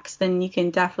HBO Max, then you can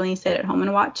definitely sit at home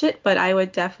and watch it. But I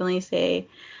would definitely say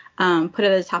put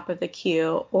it at the top of the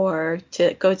queue or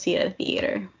to go see it at a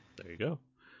theater. There you go.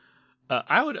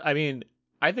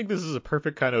 I think this is a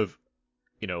perfect kind of,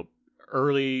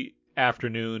 early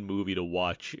afternoon movie to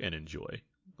watch and enjoy.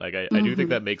 Like, I do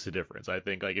think that makes a difference. I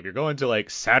think, like, if you're going to, like,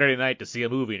 Saturday night to see a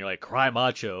movie and you're like, cry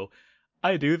Macho,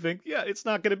 I do think, yeah, it's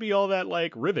not going to be all that,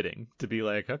 like, riveting to be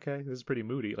like, okay, this is pretty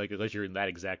moody, like, unless you're in that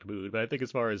exact mood. But I think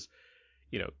as far as,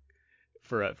 you know,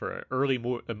 for a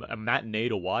a matinee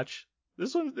to watch,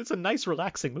 this one, it's a nice,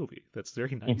 relaxing movie. That's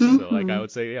very nice. So, like, I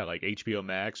would say, yeah, like HBO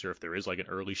Max, or if there is, like, an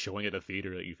early showing at a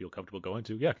theater that you feel comfortable going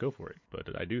to, yeah, go for it.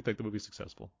 But I do think the movie's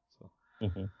successful. So.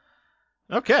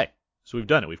 Okay. So we've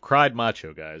done it. We've cried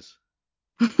Macho, guys.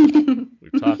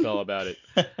 We've talked all about it.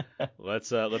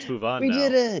 Let's move on now. We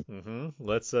did it.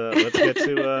 Let's get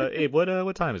to Abe.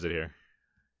 What time is it here?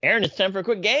 Aaron, it's time for a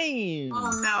quick game.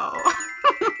 Oh no.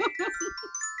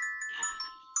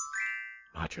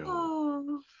 Macho.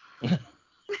 Oh.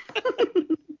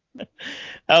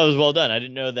 That was well done. I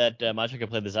didn't know that Macho could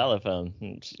play the xylophone.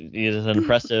 It is an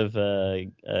impressive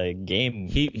game.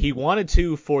 He wanted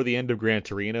to for the end of Gran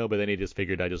Torino, but then he just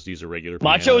figured I'd just use a regular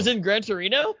piano. Macho was in Gran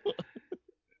Torino?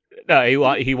 No,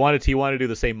 he wanted to do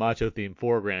the same Macho theme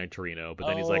for Gran Torino, but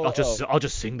then he's like, I'll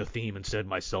just sing the theme instead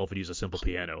myself and use a simple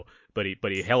piano. But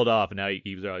he held off, and now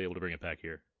he was able to bring it back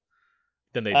here.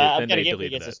 Then they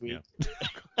deleted that. This week.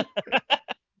 Yeah.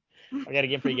 I got a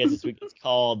game for you guys this week. It's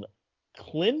called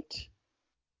Clint,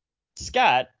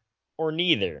 Scott, or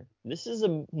Neither. This is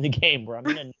the game where I'm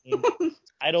going to name the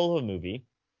title of a movie.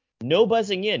 No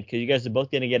buzzing in, because you guys are both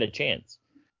going to get a chance.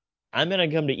 I'm going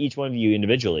to come to each one of you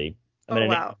individually.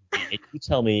 Wow. And you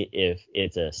tell me if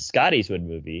it's a Scott Eastwood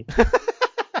movie,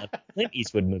 a Clint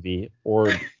Eastwood movie,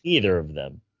 or neither of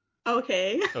them.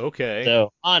 Okay.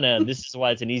 So, Anna, this is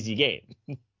why it's an easy game.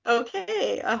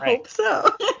 Okay, I hope so.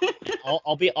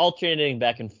 I'll be alternating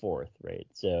back and forth, right?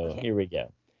 So Here we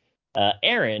go.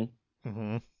 Aaron,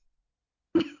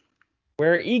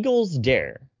 Where Eagles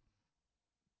Dare.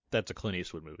 That's a Clint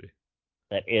Eastwood movie.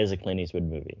 That is a Clint Eastwood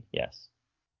movie, yes.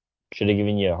 Should have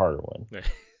given you a harder one.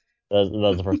 That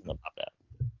was the first one that popped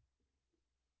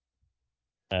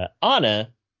out. Anna,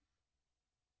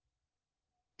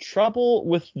 Trouble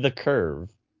with the Curve.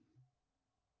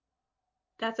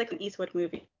 That's like an Eastwood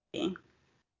movie.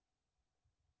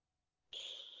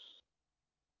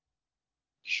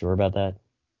 Sure about that?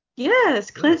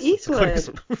 Yes, Clint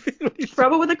Eastwood.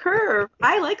 Trouble with a Curve.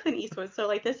 I like Clint Eastwood, so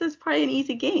like this is probably an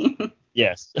easy game.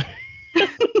 Yes.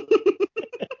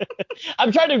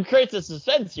 I'm trying to create the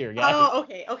suspense here, guys. Oh,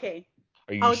 okay.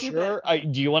 Are you sure?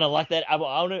 Do you want to lock that? I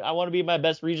want to be my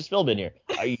best Regis Philbin here.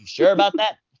 Are you sure about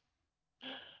that?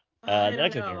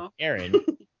 Next one here,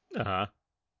 Aaron.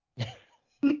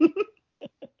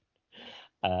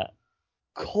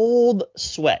 Cold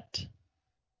Sweat.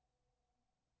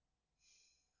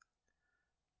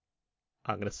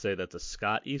 I'm gonna say that's a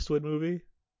Scott Eastwood movie.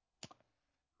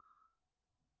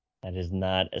 That is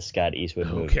not a Scott Eastwood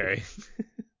movie. Okay.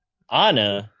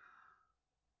 Anna,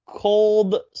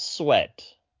 Cold Sweat.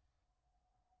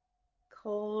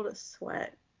 Cold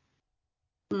Sweat.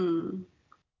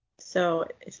 So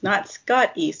it's not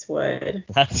Scott Eastwood.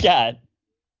 Not Scott.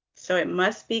 So it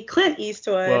must be Clint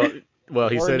Eastwood. Well,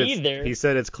 he said neither. He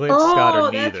said it's Clint, Scott,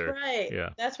 or neither. That's right. Yeah.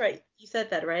 That's right. You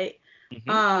said that, right?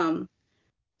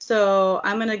 So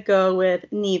I'm gonna go with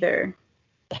neither.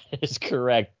 That is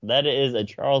correct. That is a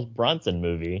Charles Bronson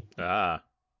movie.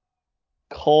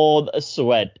 Cold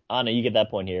Sweat. Anna, you get that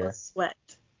point here. Cold Sweat.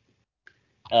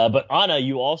 But Anna,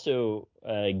 you also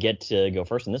get to go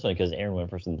first in this one because Aaron went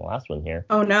first in the last one here.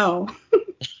 Oh no.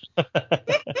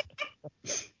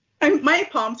 My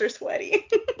palms are sweaty.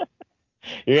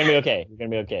 You're gonna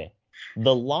be okay.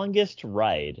 The Longest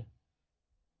Ride.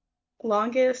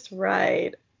 Longest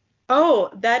Ride.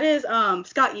 Oh, that is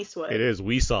Scott Eastwood. It is.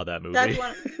 We saw that movie. That's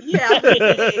one. Yeah.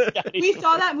 We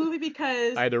saw that movie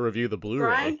because I had to review the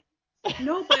Blu-ray.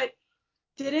 No, but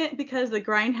didn't because the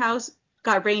Grindhouse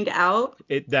got rained out.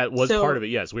 That was part of it.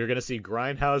 Yes, we were gonna see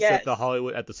Grindhouse at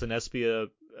the Cinespia,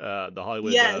 the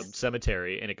Hollywood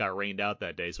cemetery, and it got rained out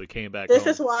that day, so we came back. This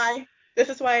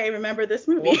is why I remember this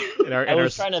movie. I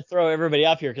was trying to throw everybody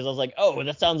off here because I was like, oh,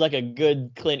 that sounds like a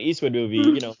good Clint Eastwood movie,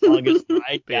 Longest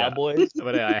Ride, Cowboys.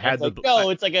 But I had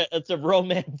it's a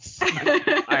romance.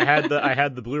 I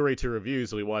had the Blu-ray to review,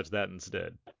 so we watched that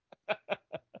instead.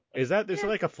 Is there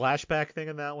like a flashback thing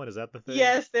in that one? Is that the thing?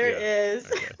 Yes, there Yeah.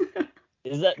 is.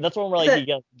 Okay. That's one where like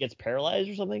he gets paralyzed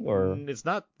or something, or It's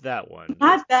not that one.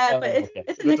 Not that, Oh, but it's, okay. it's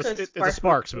a It's Nicholas it's a Sparks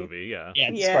Sparks movie. movie, yeah. yeah,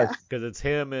 it's Yeah. Sparks. Because it's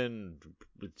him and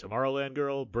Tomorrowland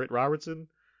girl, Britt Robertson.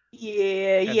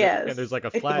 Yeah, yes. And there's like a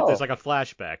It's- there's like a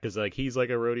flashback because like he's like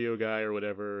a rodeo guy or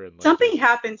whatever, and like Something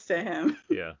happens to him.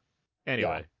 yeah.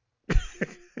 Anyway,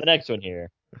 The next one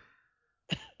here,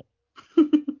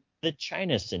 the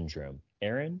China syndrome.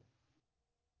 Aaron,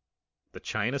 the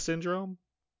China syndrome.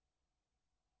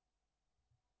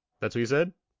 That's what you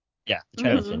said. yeah, the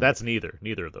China Mhm. syndrome. That's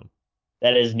neither of them.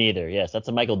 That is neither. Yes, that's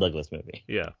a Michael Douglas movie.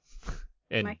 Yeah.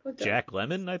 And Michael Douglas. Jack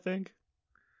Lemmon, I think.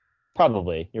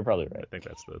 Probably, you're probably I right. think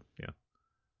that's yeah.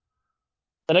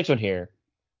 The next one here,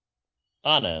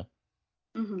 Anna,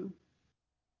 hmm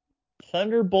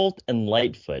Thunderbolt and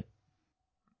Lightfoot.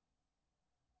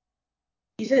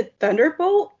 You said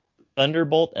Thunderbolt?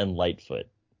 Thunderbolt and Lightfoot.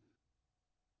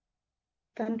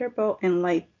 Thunderbolt and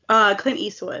Light. Clint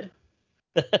Eastwood.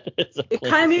 It's a It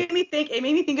kind of made me think. It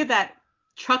made me think of that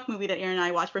truck movie that Aaron and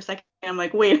I watched for a second. I'm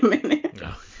like, wait a minute.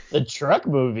 No. the truck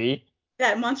movie.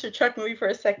 That monster truck movie for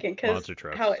a second, because Monster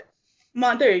trucks.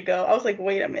 There you go. I was like,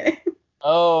 wait a minute.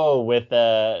 Oh, with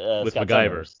With Scott MacGyver.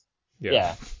 Summers. Yeah.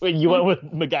 Yeah. Wait, you went with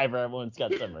MacGyver. Everyone's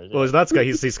Scott Summers. Well, it's not Scott.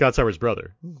 He's Scott Summers'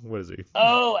 brother. What is he?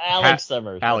 Oh, Alex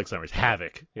Summers. Alex Summers.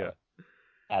 Havoc. Yeah.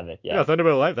 Havoc. Yeah. Yeah.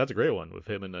 Thunderbolt Life. That's a great one with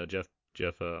him and Jeff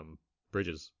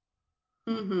Bridges.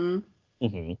 Mm-hmm.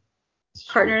 Mm-hmm.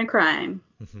 Partner in crime.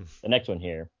 The next one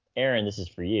here, Aaron. This is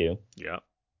for you. Yeah.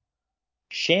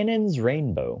 Shannon's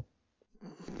Rainbow.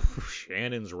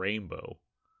 Shannon's Rainbow.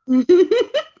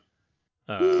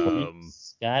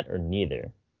 Scott or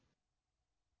neither.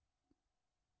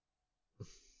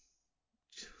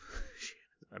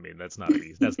 I mean, that's not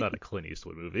a Clint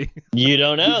Eastwood movie. You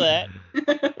don't know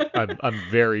that. I'm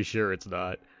very sure it's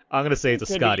not. I'm gonna say it's a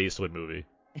Could Scott be. Eastwood movie.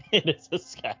 It is a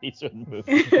Scott Eastwood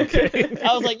movie. Okay.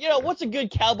 I was like, what's a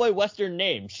good cowboy western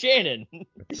name? Shannon.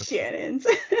 Shannon's.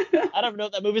 I don't even know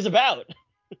what that movie's about.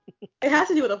 It has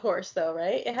to do with a horse, though,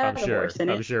 right? It has I'm a sure. horse in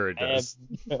it. I'm sure it I have does.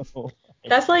 no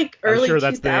That's like early I'm sure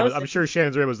that's 2000s. the name. I'm sure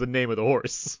Shannon's Rainbow was the name of the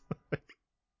horse.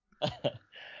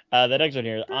 The next one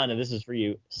here, Anna, this is for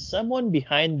you. Someone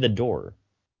behind the door.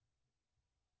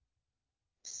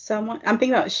 I'm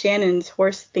thinking about Shannon's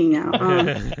horse thing now.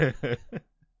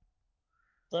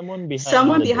 Someone behind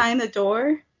Someone the behind the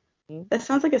door? Hmm? That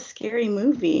sounds like a scary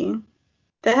movie.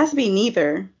 That has to be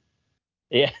neither.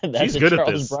 Yeah, that's She's a good at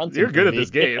Charles this. Bronson You're good at movie. this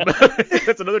game.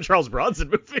 That's another Charles Bronson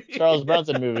movie. Charles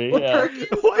Bronson movie. With Yeah. Perkins?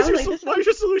 Why I was is like,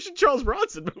 your solution Charles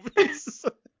Bronson movies?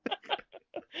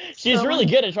 She's Someone- really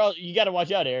good at Charles. You got to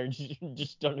watch out, Aaron.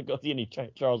 Just don't go see any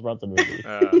Charles Bronson movies.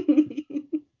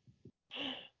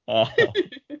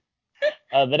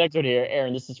 The next one here,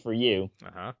 Aaron, this is for you.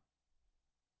 Uh-huh.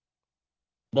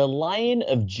 The Lion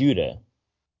of Judah.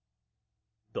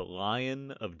 The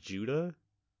Lion of Judah?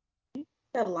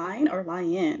 That lion or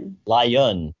lion?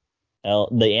 Lion.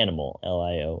 The animal.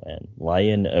 Lion.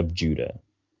 Lion of Judah.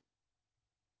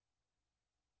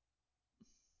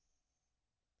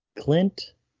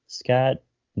 Clint, Scott,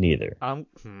 neither. I'm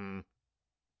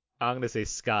gonna say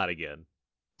Scott again.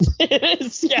 It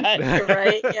is Scott.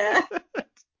 Right, yeah.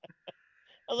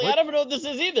 I was like, I don't know what this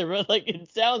is either, but like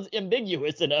it sounds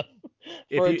ambiguous enough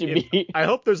If for you- it to if- be. I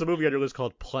hope there's a movie on your list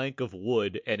called Plank of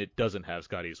Wood, and it doesn't have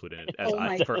Scott Eastwood in it Oh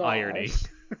my for gosh. irony.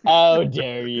 How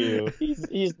dare you?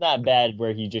 He's not bad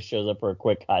where he just shows up for a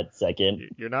quick hot second.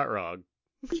 You're not wrong.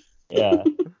 Yeah,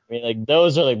 I mean like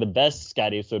those are like the best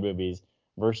Scott Eastwood movies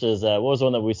versus what was the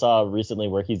one that we saw recently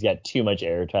where he's got too much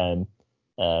airtime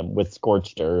with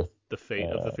Scorched Earth. The Fate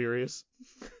of the Furious.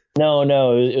 No,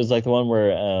 it was like the one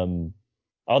where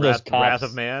all those cops. Wrath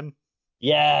of Man.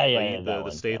 Yeah, the that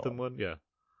one, Statham one. Yeah.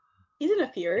 He's in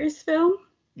a Furious film?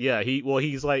 Yeah, he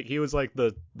was like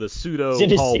the pseudo Is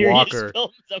it a Paul serious Walker. film?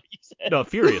 Is that what you said? No,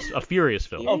 a Furious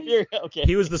film. Oh, Fury. Okay.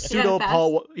 He was the pseudo Fast?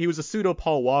 Paul. He was a pseudo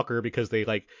Paul Walker because they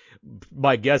like.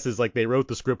 My guess is like they wrote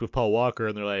the script with Paul Walker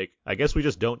and they're like, I guess we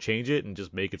just don't change it and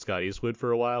just make it Scott Eastwood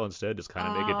for a while instead, just kind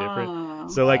of make it different. Oh.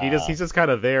 So like he's just kind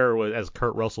of there as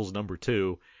Kurt Russell's number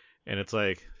 2, and it's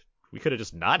like we could have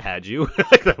just not had you.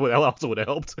 Like that also would have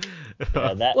helped.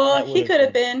 Yeah, Well, he could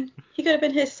have been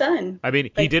his son. I mean,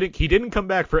 he didn't come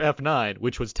back for F9,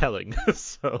 which was telling.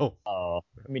 So. Oh,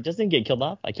 I mean, doesn't he get killed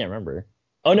off? I can't remember.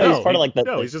 Oh no, he's part of like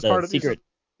he's just part of secret.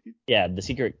 Yeah, the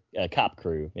secret cop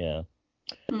crew. Yeah.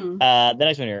 Hmm. The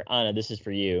next one here, Anna. This is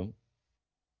for you.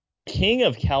 King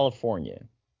of California.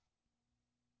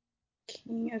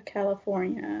 King of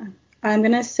California. I'm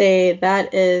gonna say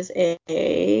that is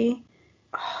I'm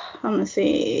gonna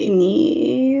say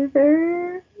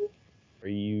neither. Are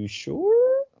you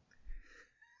sure?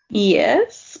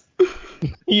 Yes.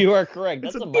 You are correct.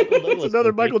 That's a Michael Douglas It's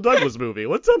another movie. Michael Douglas movie.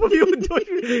 What's up with you and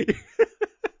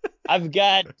I've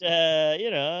got,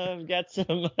 I've got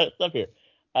some stuff here.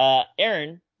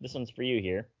 Aaron, this one's for you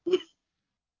here.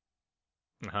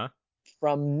 Uh-huh.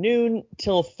 From noon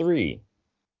till 3.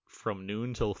 From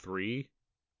noon till 3?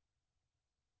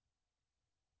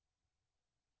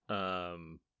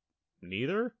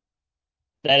 Neither?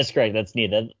 That is correct. That's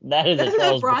neither. That is That's a a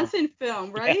Charles Bronson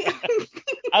film, right?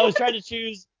 I was trying to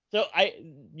choose. So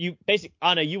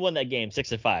Anna, you won that game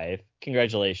 6-5.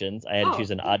 Congratulations. I had to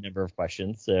choose an odd number of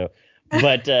questions. So,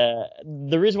 but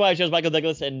the reason why I chose Michael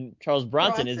Douglas and Charles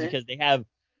Bronson is because they have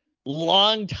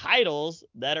long titles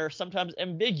that are sometimes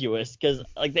ambiguous. Because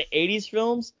like the 80s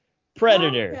films,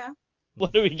 Predator. Oh, yeah.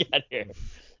 What do we got here?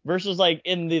 Versus like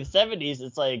in the 70s,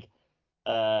 it's like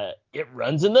it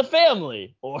runs in the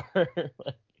family or.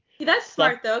 That's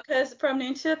smart though, because from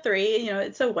noon to 3,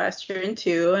 it's a western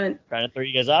too, and Trying to throw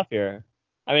you guys off here.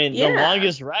 I mean, the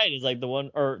longest ride is like the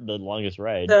one, or the longest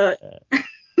ride.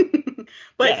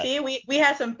 But see, we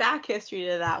had some back history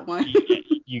to that one.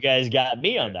 You guys got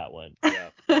me on that one. Yeah.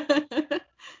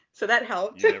 So that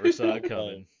helped. You never saw it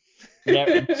coming.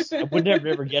 I would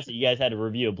never guess that you guys had to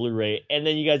review a Blu-ray, and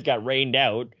then you guys got rained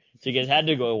out, so you guys had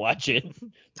to go watch it.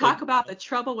 Talk about the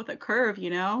trouble with a curve,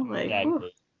 Like,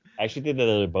 exactly. I actually think that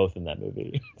they're both in that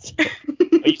movie. So,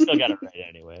 but you still got it right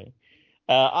anyway.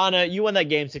 Anna, you won that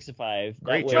game 6-5.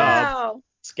 Great job. Wow.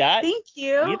 Scott? Thank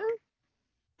you.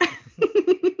 Yeah.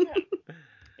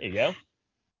 There you go.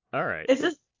 All right.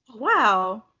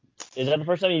 Wow. Is that the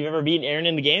first time you've ever beaten Aaron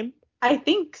in the game? I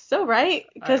think so, right?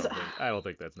 Because I don't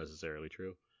think that's necessarily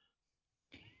true.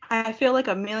 I feel like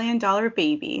 $1 million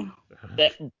baby.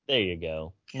 There you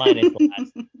go. Minus the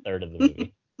last third of the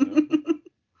movie.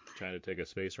 Trying to take a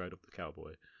space ride up the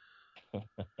cowboy. All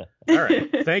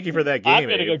right. Thank you for that game, I'm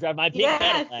going to go drive my pink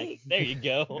Cadillac. There you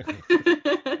go.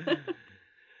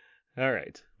 All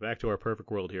right. Back to our perfect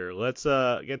world here. Let's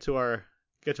get to our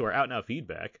out and out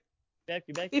feedback.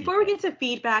 Before we get to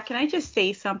feedback, can I just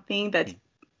say something that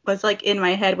was like in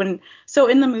my head so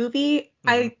in the movie,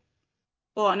 and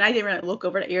I didn't really look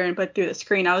over at Aaron, but through the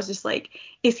screen, I was just like,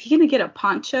 is he going to get a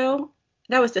poncho?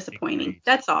 That was disappointing.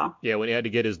 That's all. Yeah, when he had to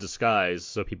get his disguise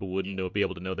so people wouldn't be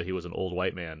able to know that he was an old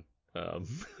white man. He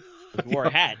wore a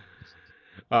hat.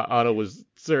 Otto was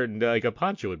certain like a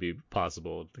poncho would be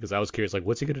possible because I was curious, like,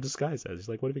 what's he going to disguise as? He's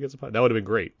like, what if he gets a poncho? That would have been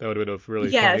great. That would have been a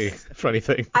really funny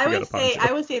thing. I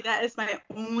would say that is my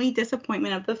only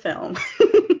disappointment of the film.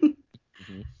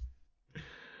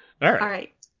 All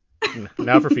right.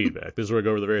 Now for feedback. This is where we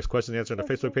go over the various questions and answers on our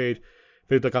Facebook page.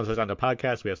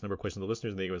 Facebook.com/on-the-podcast. We ask a number of questions to the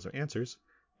listeners and they give us their answers.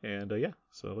 And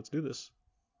so let's do this.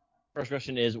 First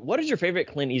question is, what is your favorite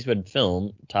Clint Eastwood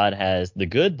film? Todd has The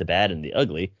Good, The Bad, and The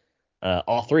Ugly.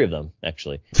 All three of them,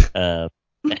 actually.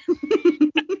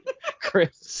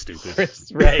 Chris. Stupid.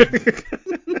 Chris, right.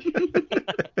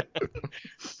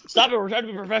 Stop it. We're trying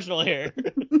to be professional here.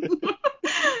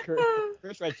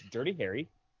 Chris writes Dirty Harry,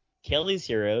 Kelly's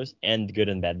Heroes, and The Good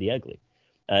and Bad, The Ugly.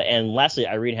 And lastly,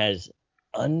 Irene has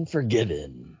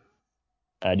Unforgiven.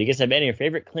 Do you guys have any of your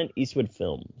favorite Clint Eastwood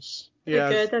films? The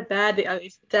Good, The Bad, The Ugly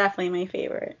is definitely my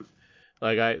favorite.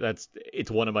 Like it's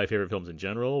one of my favorite films in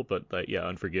general, but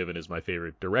Unforgiven is my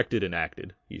favorite directed and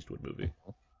acted Eastwood movie.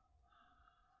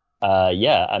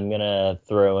 I'm gonna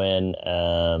throw in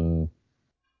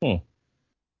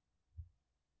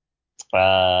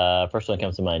first one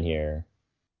comes to mind here.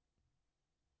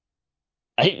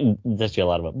 There's a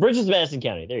lot of them. Bridges of Madison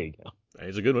County. There you go.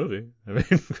 It's a good movie. I mean,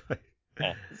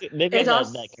 they've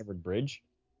got that covered bridge.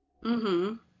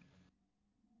 Mm-hmm.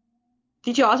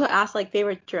 Did you also ask like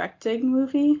favorite directing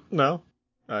movie? No,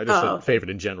 just favorite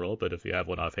in general. But if you have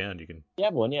one offhand, you can. You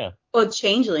have one, yeah. Well,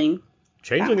 Changeling.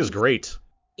 Changeling is great.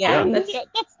 Yeah. That's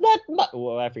not my.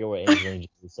 Well, I forget what Angelina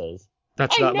says.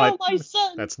 That's not my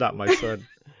son. That's not my son.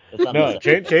 No,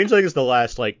 Changeling is the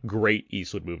last like great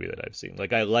Eastwood movie that I've seen.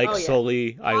 Like I like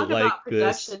Sully. I like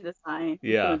this. Production design,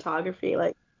 cinematography,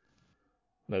 like.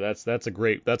 No, that's a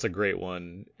great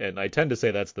one, and I tend to say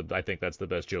I think that's the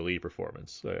best Jolie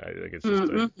performance. I think it's just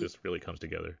it just really comes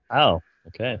together. Oh,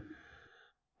 okay.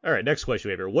 All right, next question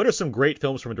we have here. What are some great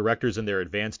films from directors in their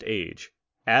advanced age?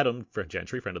 Adam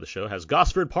Gentry, friend of the show, has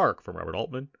Gosford Park from Robert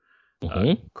Altman.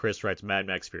 Chris writes Mad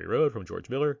Max Fury Road from George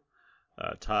Miller.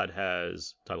 Todd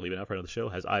Liebenow, friend of the show,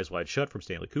 has Eyes Wide Shut from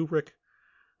Stanley Kubrick.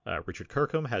 Richard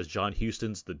Kirkham has John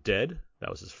Huston's The Dead. That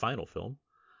was his final film.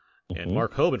 And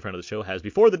Mark Hoban, friend of the show, has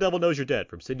Before the Devil Knows You're Dead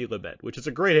from Sidney Lumet, which is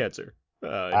a great answer.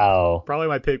 Wow. Probably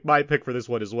my pick for this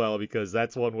one as well, because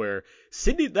that's one where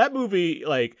that movie,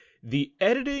 like, The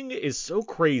editing is so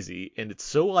crazy, and it's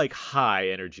so like high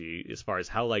energy as far as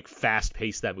how like fast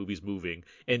paced that movie's moving.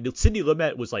 And Sidney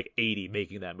Lumet was like 80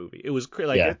 making that movie. It was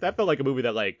that felt like a movie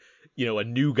that like a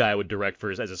new guy would direct for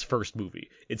as his first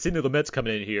movie. And Sidney Lumet's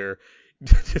coming in here.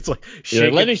 It's like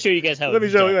shaking. Let me show you guys how. Let me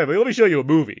show you a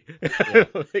movie. Yeah.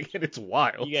 And it's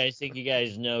wild. You guys think you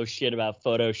guys know shit about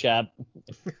Photoshop?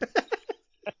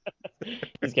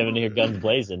 He's coming in here guns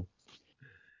blazing.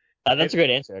 That's a great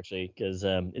answer, actually, because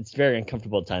it's very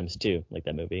uncomfortable at times, too, like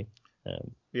that movie. Do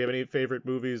you have any favorite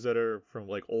movies that are from,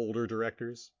 like, older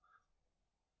directors?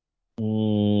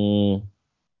 Well,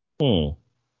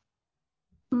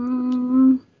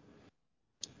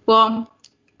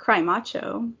 Cry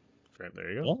Macho. Right,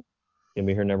 there you go. Yeah. Gonna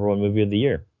be her number one movie of the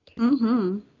year.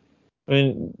 Mm-hmm. I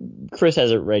mean, Chris has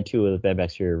it right, too, with Mad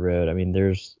Max Fury Road. I mean,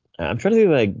 I'm trying to think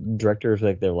of, like, directors,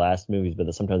 like, their last movies,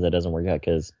 but sometimes that doesn't work out,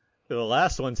 because... The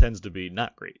last one tends to be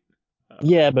not great.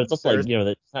 Yeah, but it's also like,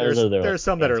 there's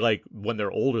some that are like when they're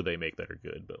older they make that are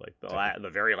good, but like the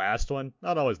very last one,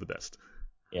 not always the best.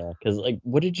 Yeah, because like,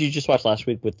 what did you just watch last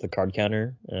week with the card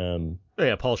counter?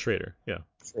 Paul Schrader. Yeah.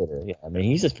 Schrader. Yeah, I mean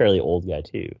he's a fairly old guy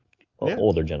too,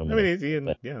 older gentleman. I mean he and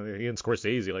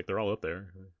Scorsese, like they're all up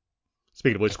there.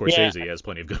 Speaking of which, Scorsese has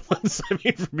plenty of good ones. I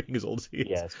mean, for being as old as he is.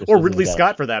 Yeah, or Ridley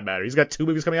Scott, for that matter. He's got 2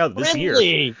 movies coming out this year.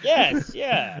 Ridley, yes,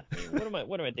 yeah. I mean,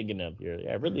 what am I thinking of here?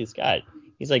 Yeah, Ridley Scott.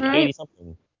 He's like 80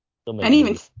 something. And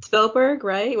even Spielberg,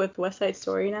 right, with West Side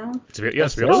Story now. Yeah,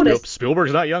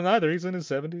 Spielberg's not young either. He's in his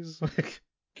 70s.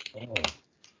 Damn.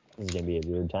 This is gonna be a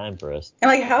weird time for us.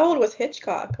 And like, how old was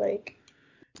Hitchcock? Like,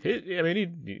 I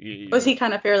mean, was he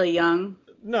kind of fairly young?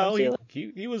 No,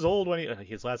 he was old when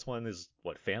his last one is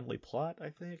Family Plot,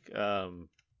 I think. But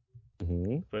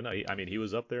no, I mean he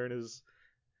was up there in his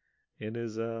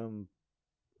how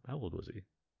old was he?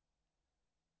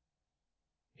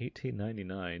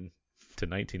 1899 to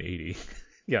 1980.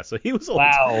 Yeah, so he was old.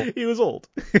 Wow. He was old.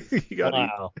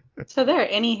 Wow. So there,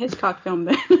 any Hitchcock film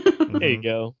then. There you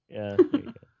go. Yeah. There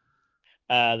you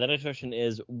go. The next question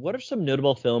is, what are some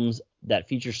notable films that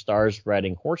feature stars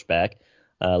riding horseback?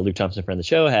 Luke Thompson, friend of the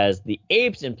show, has The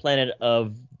Apes and Planet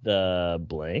of the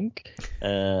Blank.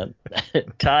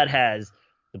 Todd has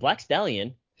The Black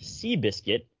Stallion,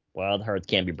 Seabiscuit, Wild Hearts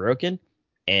Can't Be Broken.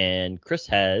 And Chris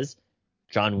has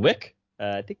John Wick.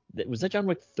 I think, was that John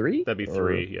Wick 3? That'd be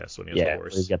 3, yes, when he has the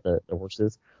horse. He's got the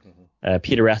horses.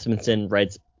 Peter Rasmussen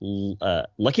writes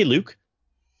Lucky Luke.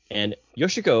 And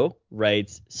Yoshiko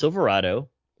writes Silverado,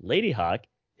 Lady Hawk,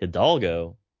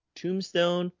 Hidalgo,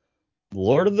 Tombstone,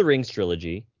 Lord of the Rings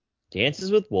trilogy,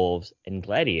 Dances with Wolves, and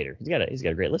Gladiator. He's got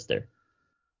a great list there.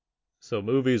 So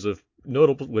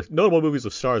notable movies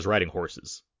with stars riding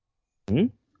horses.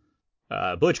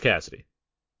 Butch Cassidy.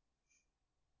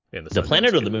 And the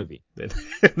Planet or the movie? The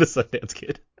Sundance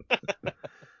Kid.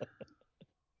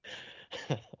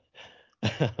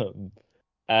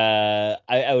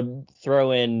 I would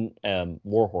throw in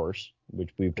War Horse, which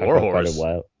we've talked about quite a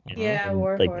while. Yeah,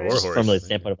 War Horse. From the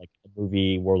standpoint of like a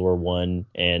movie, World War I,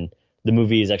 and the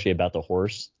movie is actually about the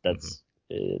horse. It's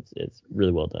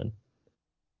really well done.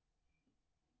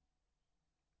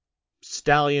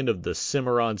 Stallion of the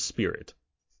Cimarron Spirit.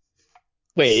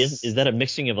 Wait, is that a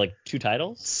mixing of like two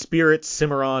titles? Spirit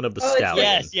Cimarron of the Stallion.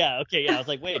 Yes, yeah, okay, yeah. I was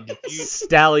like, wait,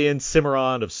 Stallion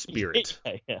Cimarron of Spirit.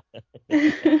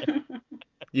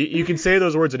 You can say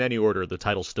those words in any order. The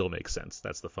title still makes sense.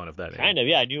 That's the fun of that. Kind of,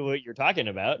 yeah. I knew what you're talking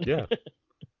about. Yeah.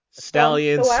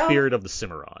 Stallion Spirit of the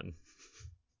Cimarron.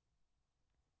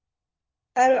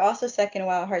 I would also second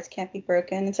Wild Hearts Can't Be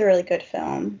Broken. It's a really good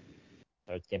film.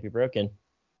 Hearts Can't Be Broken.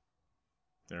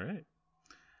 All right.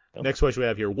 Next question we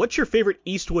have here. What's your favorite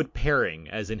Eastwood pairing,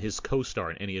 as in his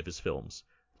co-star in any of his films?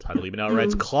 Title even now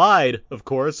writes Clyde, of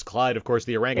course. Clyde, of course,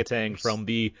 the orangutan from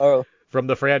the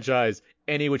franchise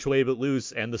Any Which Way But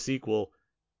Loose, and the sequel.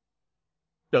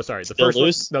 No, sorry, the first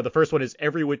one. No, the first one is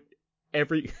every.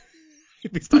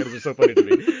 These titles are so funny to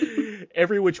me.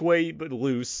 Every Which Way But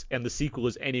Loose, and the sequel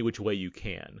is Any Which Way You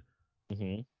Can.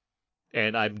 Mm-hmm.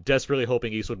 And I'm desperately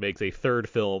hoping Eastwood makes a third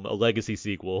film, a legacy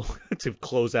sequel, to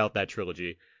close out that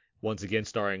trilogy. Once again,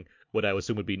 starring what I would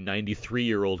assume would be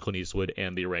 93-year-old Clint Eastwood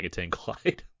and the orangutan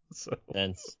Clyde. So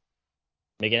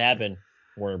make it happen,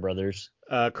 Warner Brothers.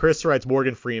 Chris writes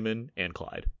Morgan Freeman and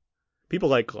Clyde. People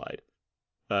like Clyde.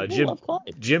 Love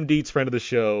Clyde. Jim Dietz, friend of the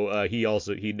show, he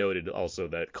noted also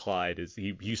that Clyde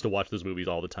he used to watch those movies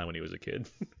all the time when he was a kid.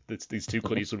 It's these two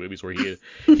Clint Eastwood movies where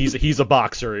he's a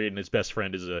boxer and his best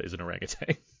friend is an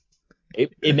orangutan.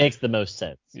 It makes the most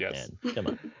sense. Yes. Man. Come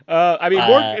on. I mean,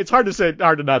 it's hard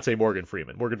to not say Morgan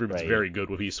Freeman. Morgan Freeman's very good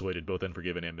with Eastwood in both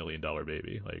Unforgiven and $1 Million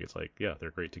Baby. Like, it's like, yeah,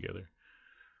 they're great together.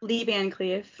 Lee Van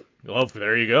Cleef. Oh,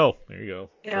 there you go. There you go.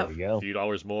 Yep. There you go. A few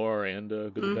dollars more and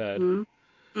good and bad.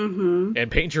 Mm-hmm.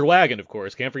 And paint your wagon, of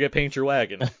course. Can't forget paint your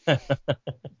wagon.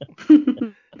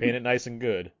 Paint it nice and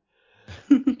good.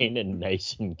 Paint it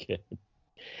nice and good.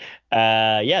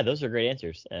 Yeah, those are great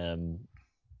answers. I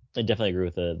definitely agree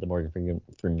with the Morgan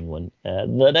Freeman one.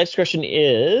 The next question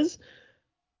is,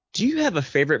 do you have a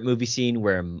favorite movie scene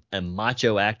where a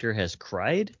macho actor has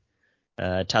cried?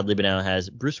 Todd Liebenow has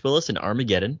Bruce Willis in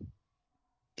Armageddon,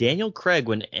 Daniel Craig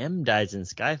when M dies in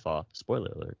Skyfall.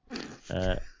 Spoiler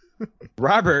alert.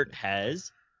 Robert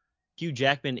has Hugh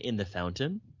Jackman in The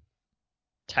Fountain.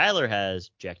 Tyler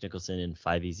has Jack Nicholson in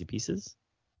 5 Easy Pieces.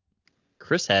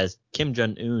 Chris has Kim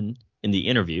Jong-un in The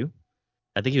Interview.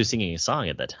 I think he was singing a song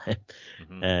at that time.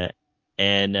 Mm-hmm.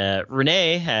 And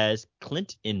Renee has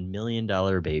Clint in $1 Million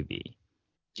Baby.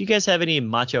 Do you guys have any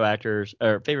macho actors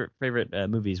or favorite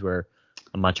movies where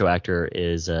a macho actor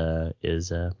is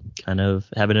kind of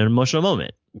having an emotional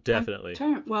moment? Definitely.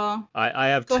 Well, I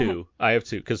have two. I have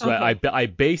two because okay. I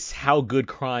base how good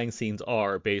crying scenes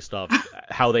are based off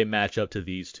how they match up to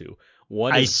these two.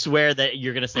 I swear that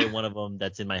you're gonna say one of them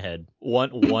that's in my head.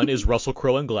 One is Russell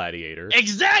Crowe in Gladiator.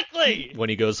 Exactly. When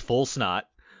he goes full snot,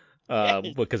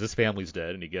 because his family's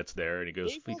dead, and he gets there, and he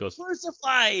goes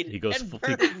crucified.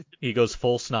 He goes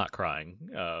full snot crying.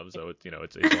 So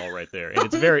it's all right there, and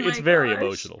it's very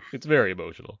emotional. It's very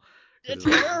emotional. It's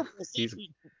terrible.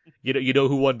 You know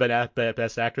who won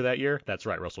Best Actor that year? That's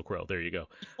right, Russell Crowe. There you go.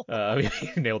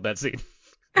 He nailed that scene.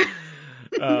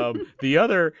 The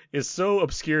other is so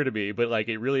obscure to me, but like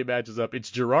it really matches up.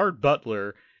 It's Gerard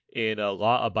Butler in A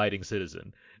Law Abiding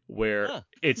Citizen, where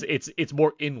it's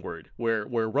more inward, where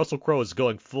Russell Crowe is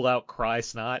going full out cry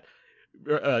snot.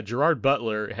 Gerard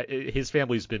Butler, his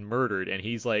family's been murdered, and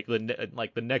he's like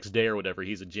the next day or whatever,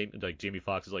 he's Jamie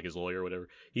Foxx is like his lawyer or whatever.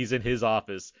 He's in his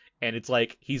office, and it's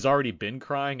like he's already been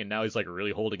crying, and now he's like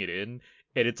really holding it in,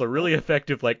 and it's a really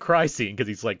effective like cry scene because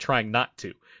he's like trying not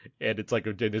to, and it's like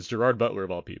it's Gerard Butler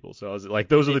of all people. So I was like,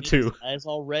 those are the two. His eyes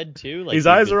all red too. Like his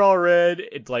eyes are all red.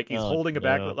 It's like he's holding it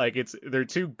back, but like they're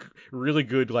two really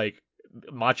good like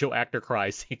macho actor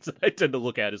cry scenes that I tend to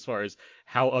look at as far as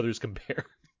how others compare.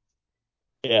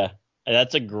 Yeah,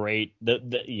 that's a great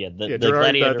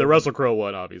the Russell Crowe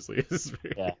one obviously.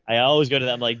 Yeah, I always go to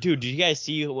that. I'm like, dude, did you guys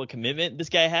see what commitment this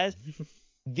guy has?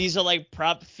 These are like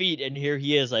prop feet, and here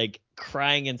he is like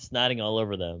crying and snotting all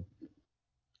over them.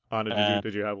 Anna,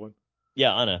 did you have one?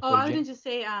 Yeah, Anna. Oh, I was going to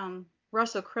say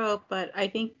Russell Crowe, but I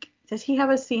think does he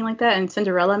have a scene like that in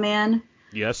Cinderella Man?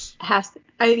 Yes.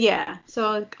 Yeah,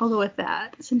 so I'll go with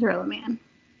that, Cinderella Man.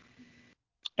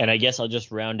 And I guess I'll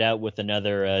just round out with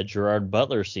another Gerard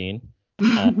Butler scene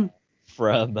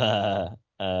from How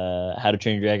to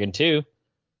Train Your Dragon 2,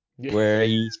 where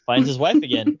he finds his wife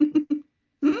again.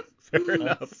 Fair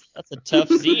enough. That's a tough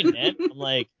scene, man. I'm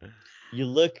like, you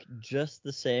look just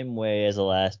the same way as the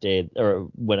last day, or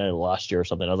when I lost you or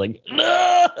something. I was like,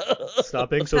 no!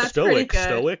 Stop being so stoic.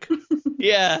 Stoic?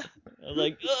 Yeah. I was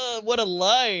like, what a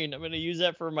line. I'm going to use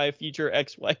that for my future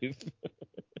ex-wife.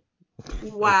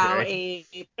 Wow, okay.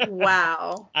 Abe.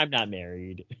 Wow. I'm not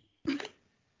married.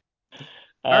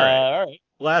 All right.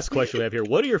 Last question we have here.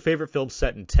 What are your favorite films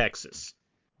set in Texas?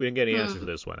 We didn't get any answer for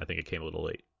this one. I think it came a little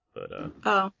late. But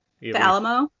The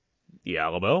Alamo? The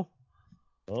Alamo?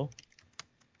 Oh.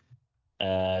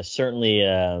 Certainly,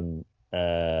 I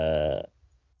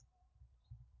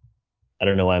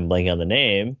don't know why I'm blanking on the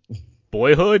name.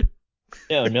 Boyhood?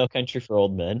 No, No Country for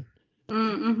Old Men.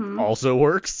 Mm-hmm. Also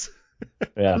works.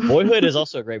 Yeah, Boyhood is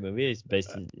also a great movie. It's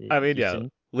based in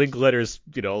Houston. Linklater's,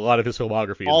 a lot of his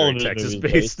filmography is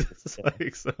very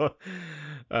Texas-based.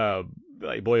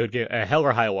 Boyhood, Hell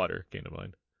or High Water came to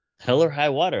mind. Hell or High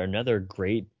Water, another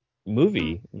great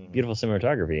movie. Mm-hmm. Beautiful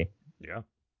cinematography. Yeah.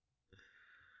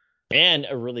 And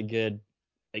a really good,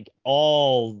 like,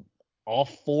 all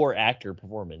 4 actor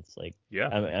performance. Like, yeah.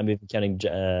 I'm even counting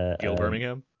Gil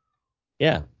Birmingham.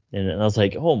 Yeah. And I was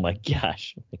like, oh my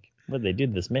gosh, like, what did they do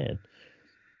to this man?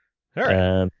 All right.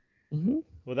 Mm-hmm.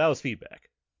 Well, that was feedback.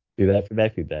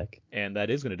 Feedback. And that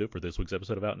is going to do it for this week's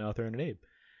episode of Out Now, Theron and Abe.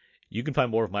 You can find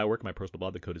more of my work at my personal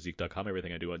blog, thecodeofzeke.com.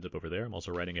 Everything I do ends up over there. I'm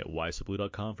also writing at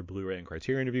ysablu.com for Blu-ray and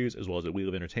Criterion reviews, as well as at Wheel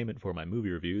of Entertainment for my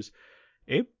movie reviews.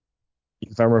 Abe? You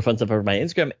can find more fun stuff over my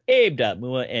Instagram,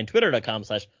 abe.mua, and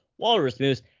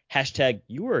twitter.com/walrusmoose. #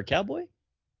 you were a cowboy?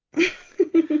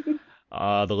 The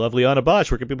lovely Anna Bosch.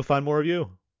 Where can people find more of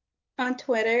you? On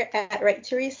Twitter at Right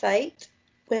to Recite.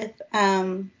 With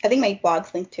I think my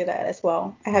blog's linked to that as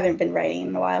well. I haven't been writing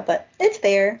in a while, but it's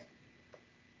there.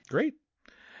 Great.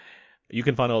 You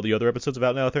can find all the other episodes of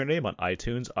Out Now with Their Name on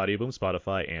iTunes, Audioboom,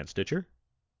 Spotify, and Stitcher.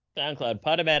 SoundCloud,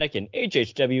 Podomatic, and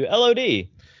HHWLOD.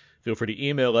 Feel free to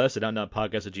email us at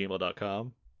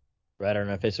outnowpodcast@gmail.com. Right on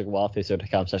our Facebook wall,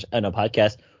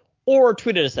 facebook.com/outnowpodcast, or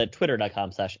tweet at us at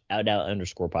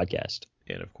twitter.com/outnow_podcast.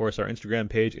 And of course, our Instagram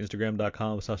page,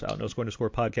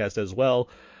 instagram.com/outnow_podcast as well.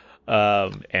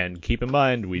 And keep in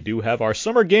mind, we do have our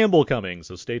summer gamble coming,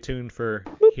 so stay tuned for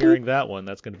hearing that one.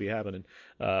 That's going to be happening.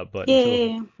 But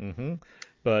Yay.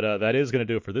 that is going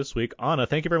to do it for this week. Anna,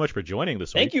 thank you very much for joining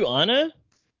this week. Thank you, Anna.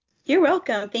 You're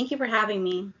welcome. Thank you for having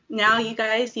me. Now you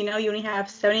guys, you only have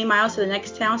 70 miles to the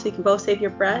next town, so you can both save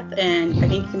your breath, and I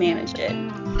think you can manage it.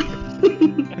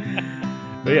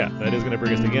 But yeah, that is going to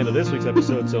bring us to the end of this week's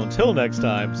episode. So until next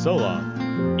time, so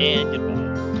long. And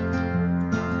goodbye.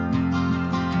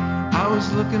 I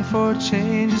was looking for a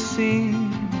change of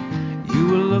scene. You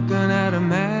were looking at a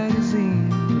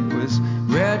magazine. It was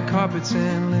red carpets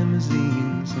and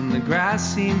limousines, and the grass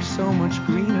seemed so much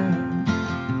greener.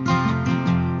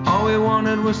 All we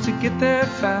wanted was to get there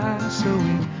fast, so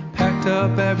we packed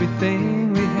up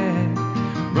everything we had,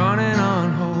 running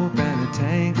on hope and a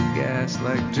tank of gas,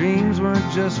 like dreams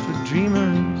weren't just for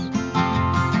dreamers.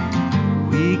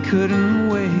 We couldn't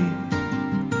wait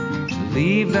to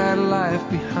leave that life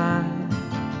behind,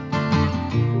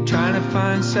 trying to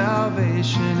find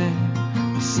salvation in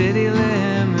a city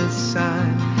limits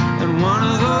sign. And one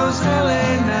of those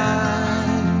LA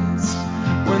nights,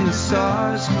 when the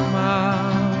stars come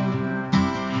out,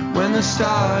 when the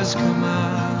stars come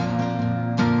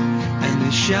out and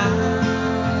they shine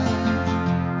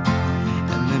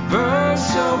and they burn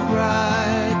so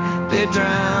bright they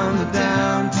drown the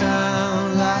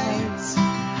downtown lights.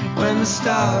 When the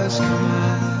stars come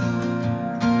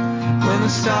out, when the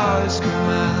stars come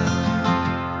out,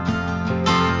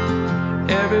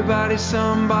 everybody's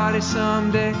somebody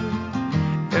someday.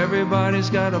 Everybody's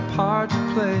got a part to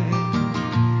play.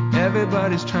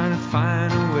 Everybody's trying to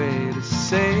find a way to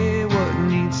say what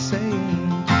needs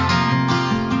saying.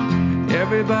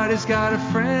 Everybody's got a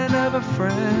friend of a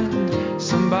friend,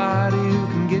 somebody who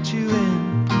can get you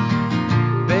in,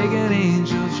 begging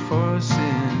angels for a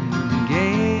sin, the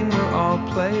game we're all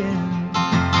playing.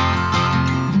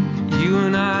 You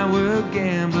and I were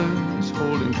gamblers,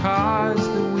 holding cards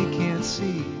that we can't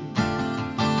see.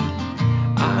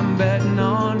 I'm betting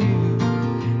on you,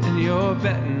 and you're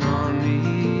betting on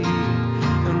me.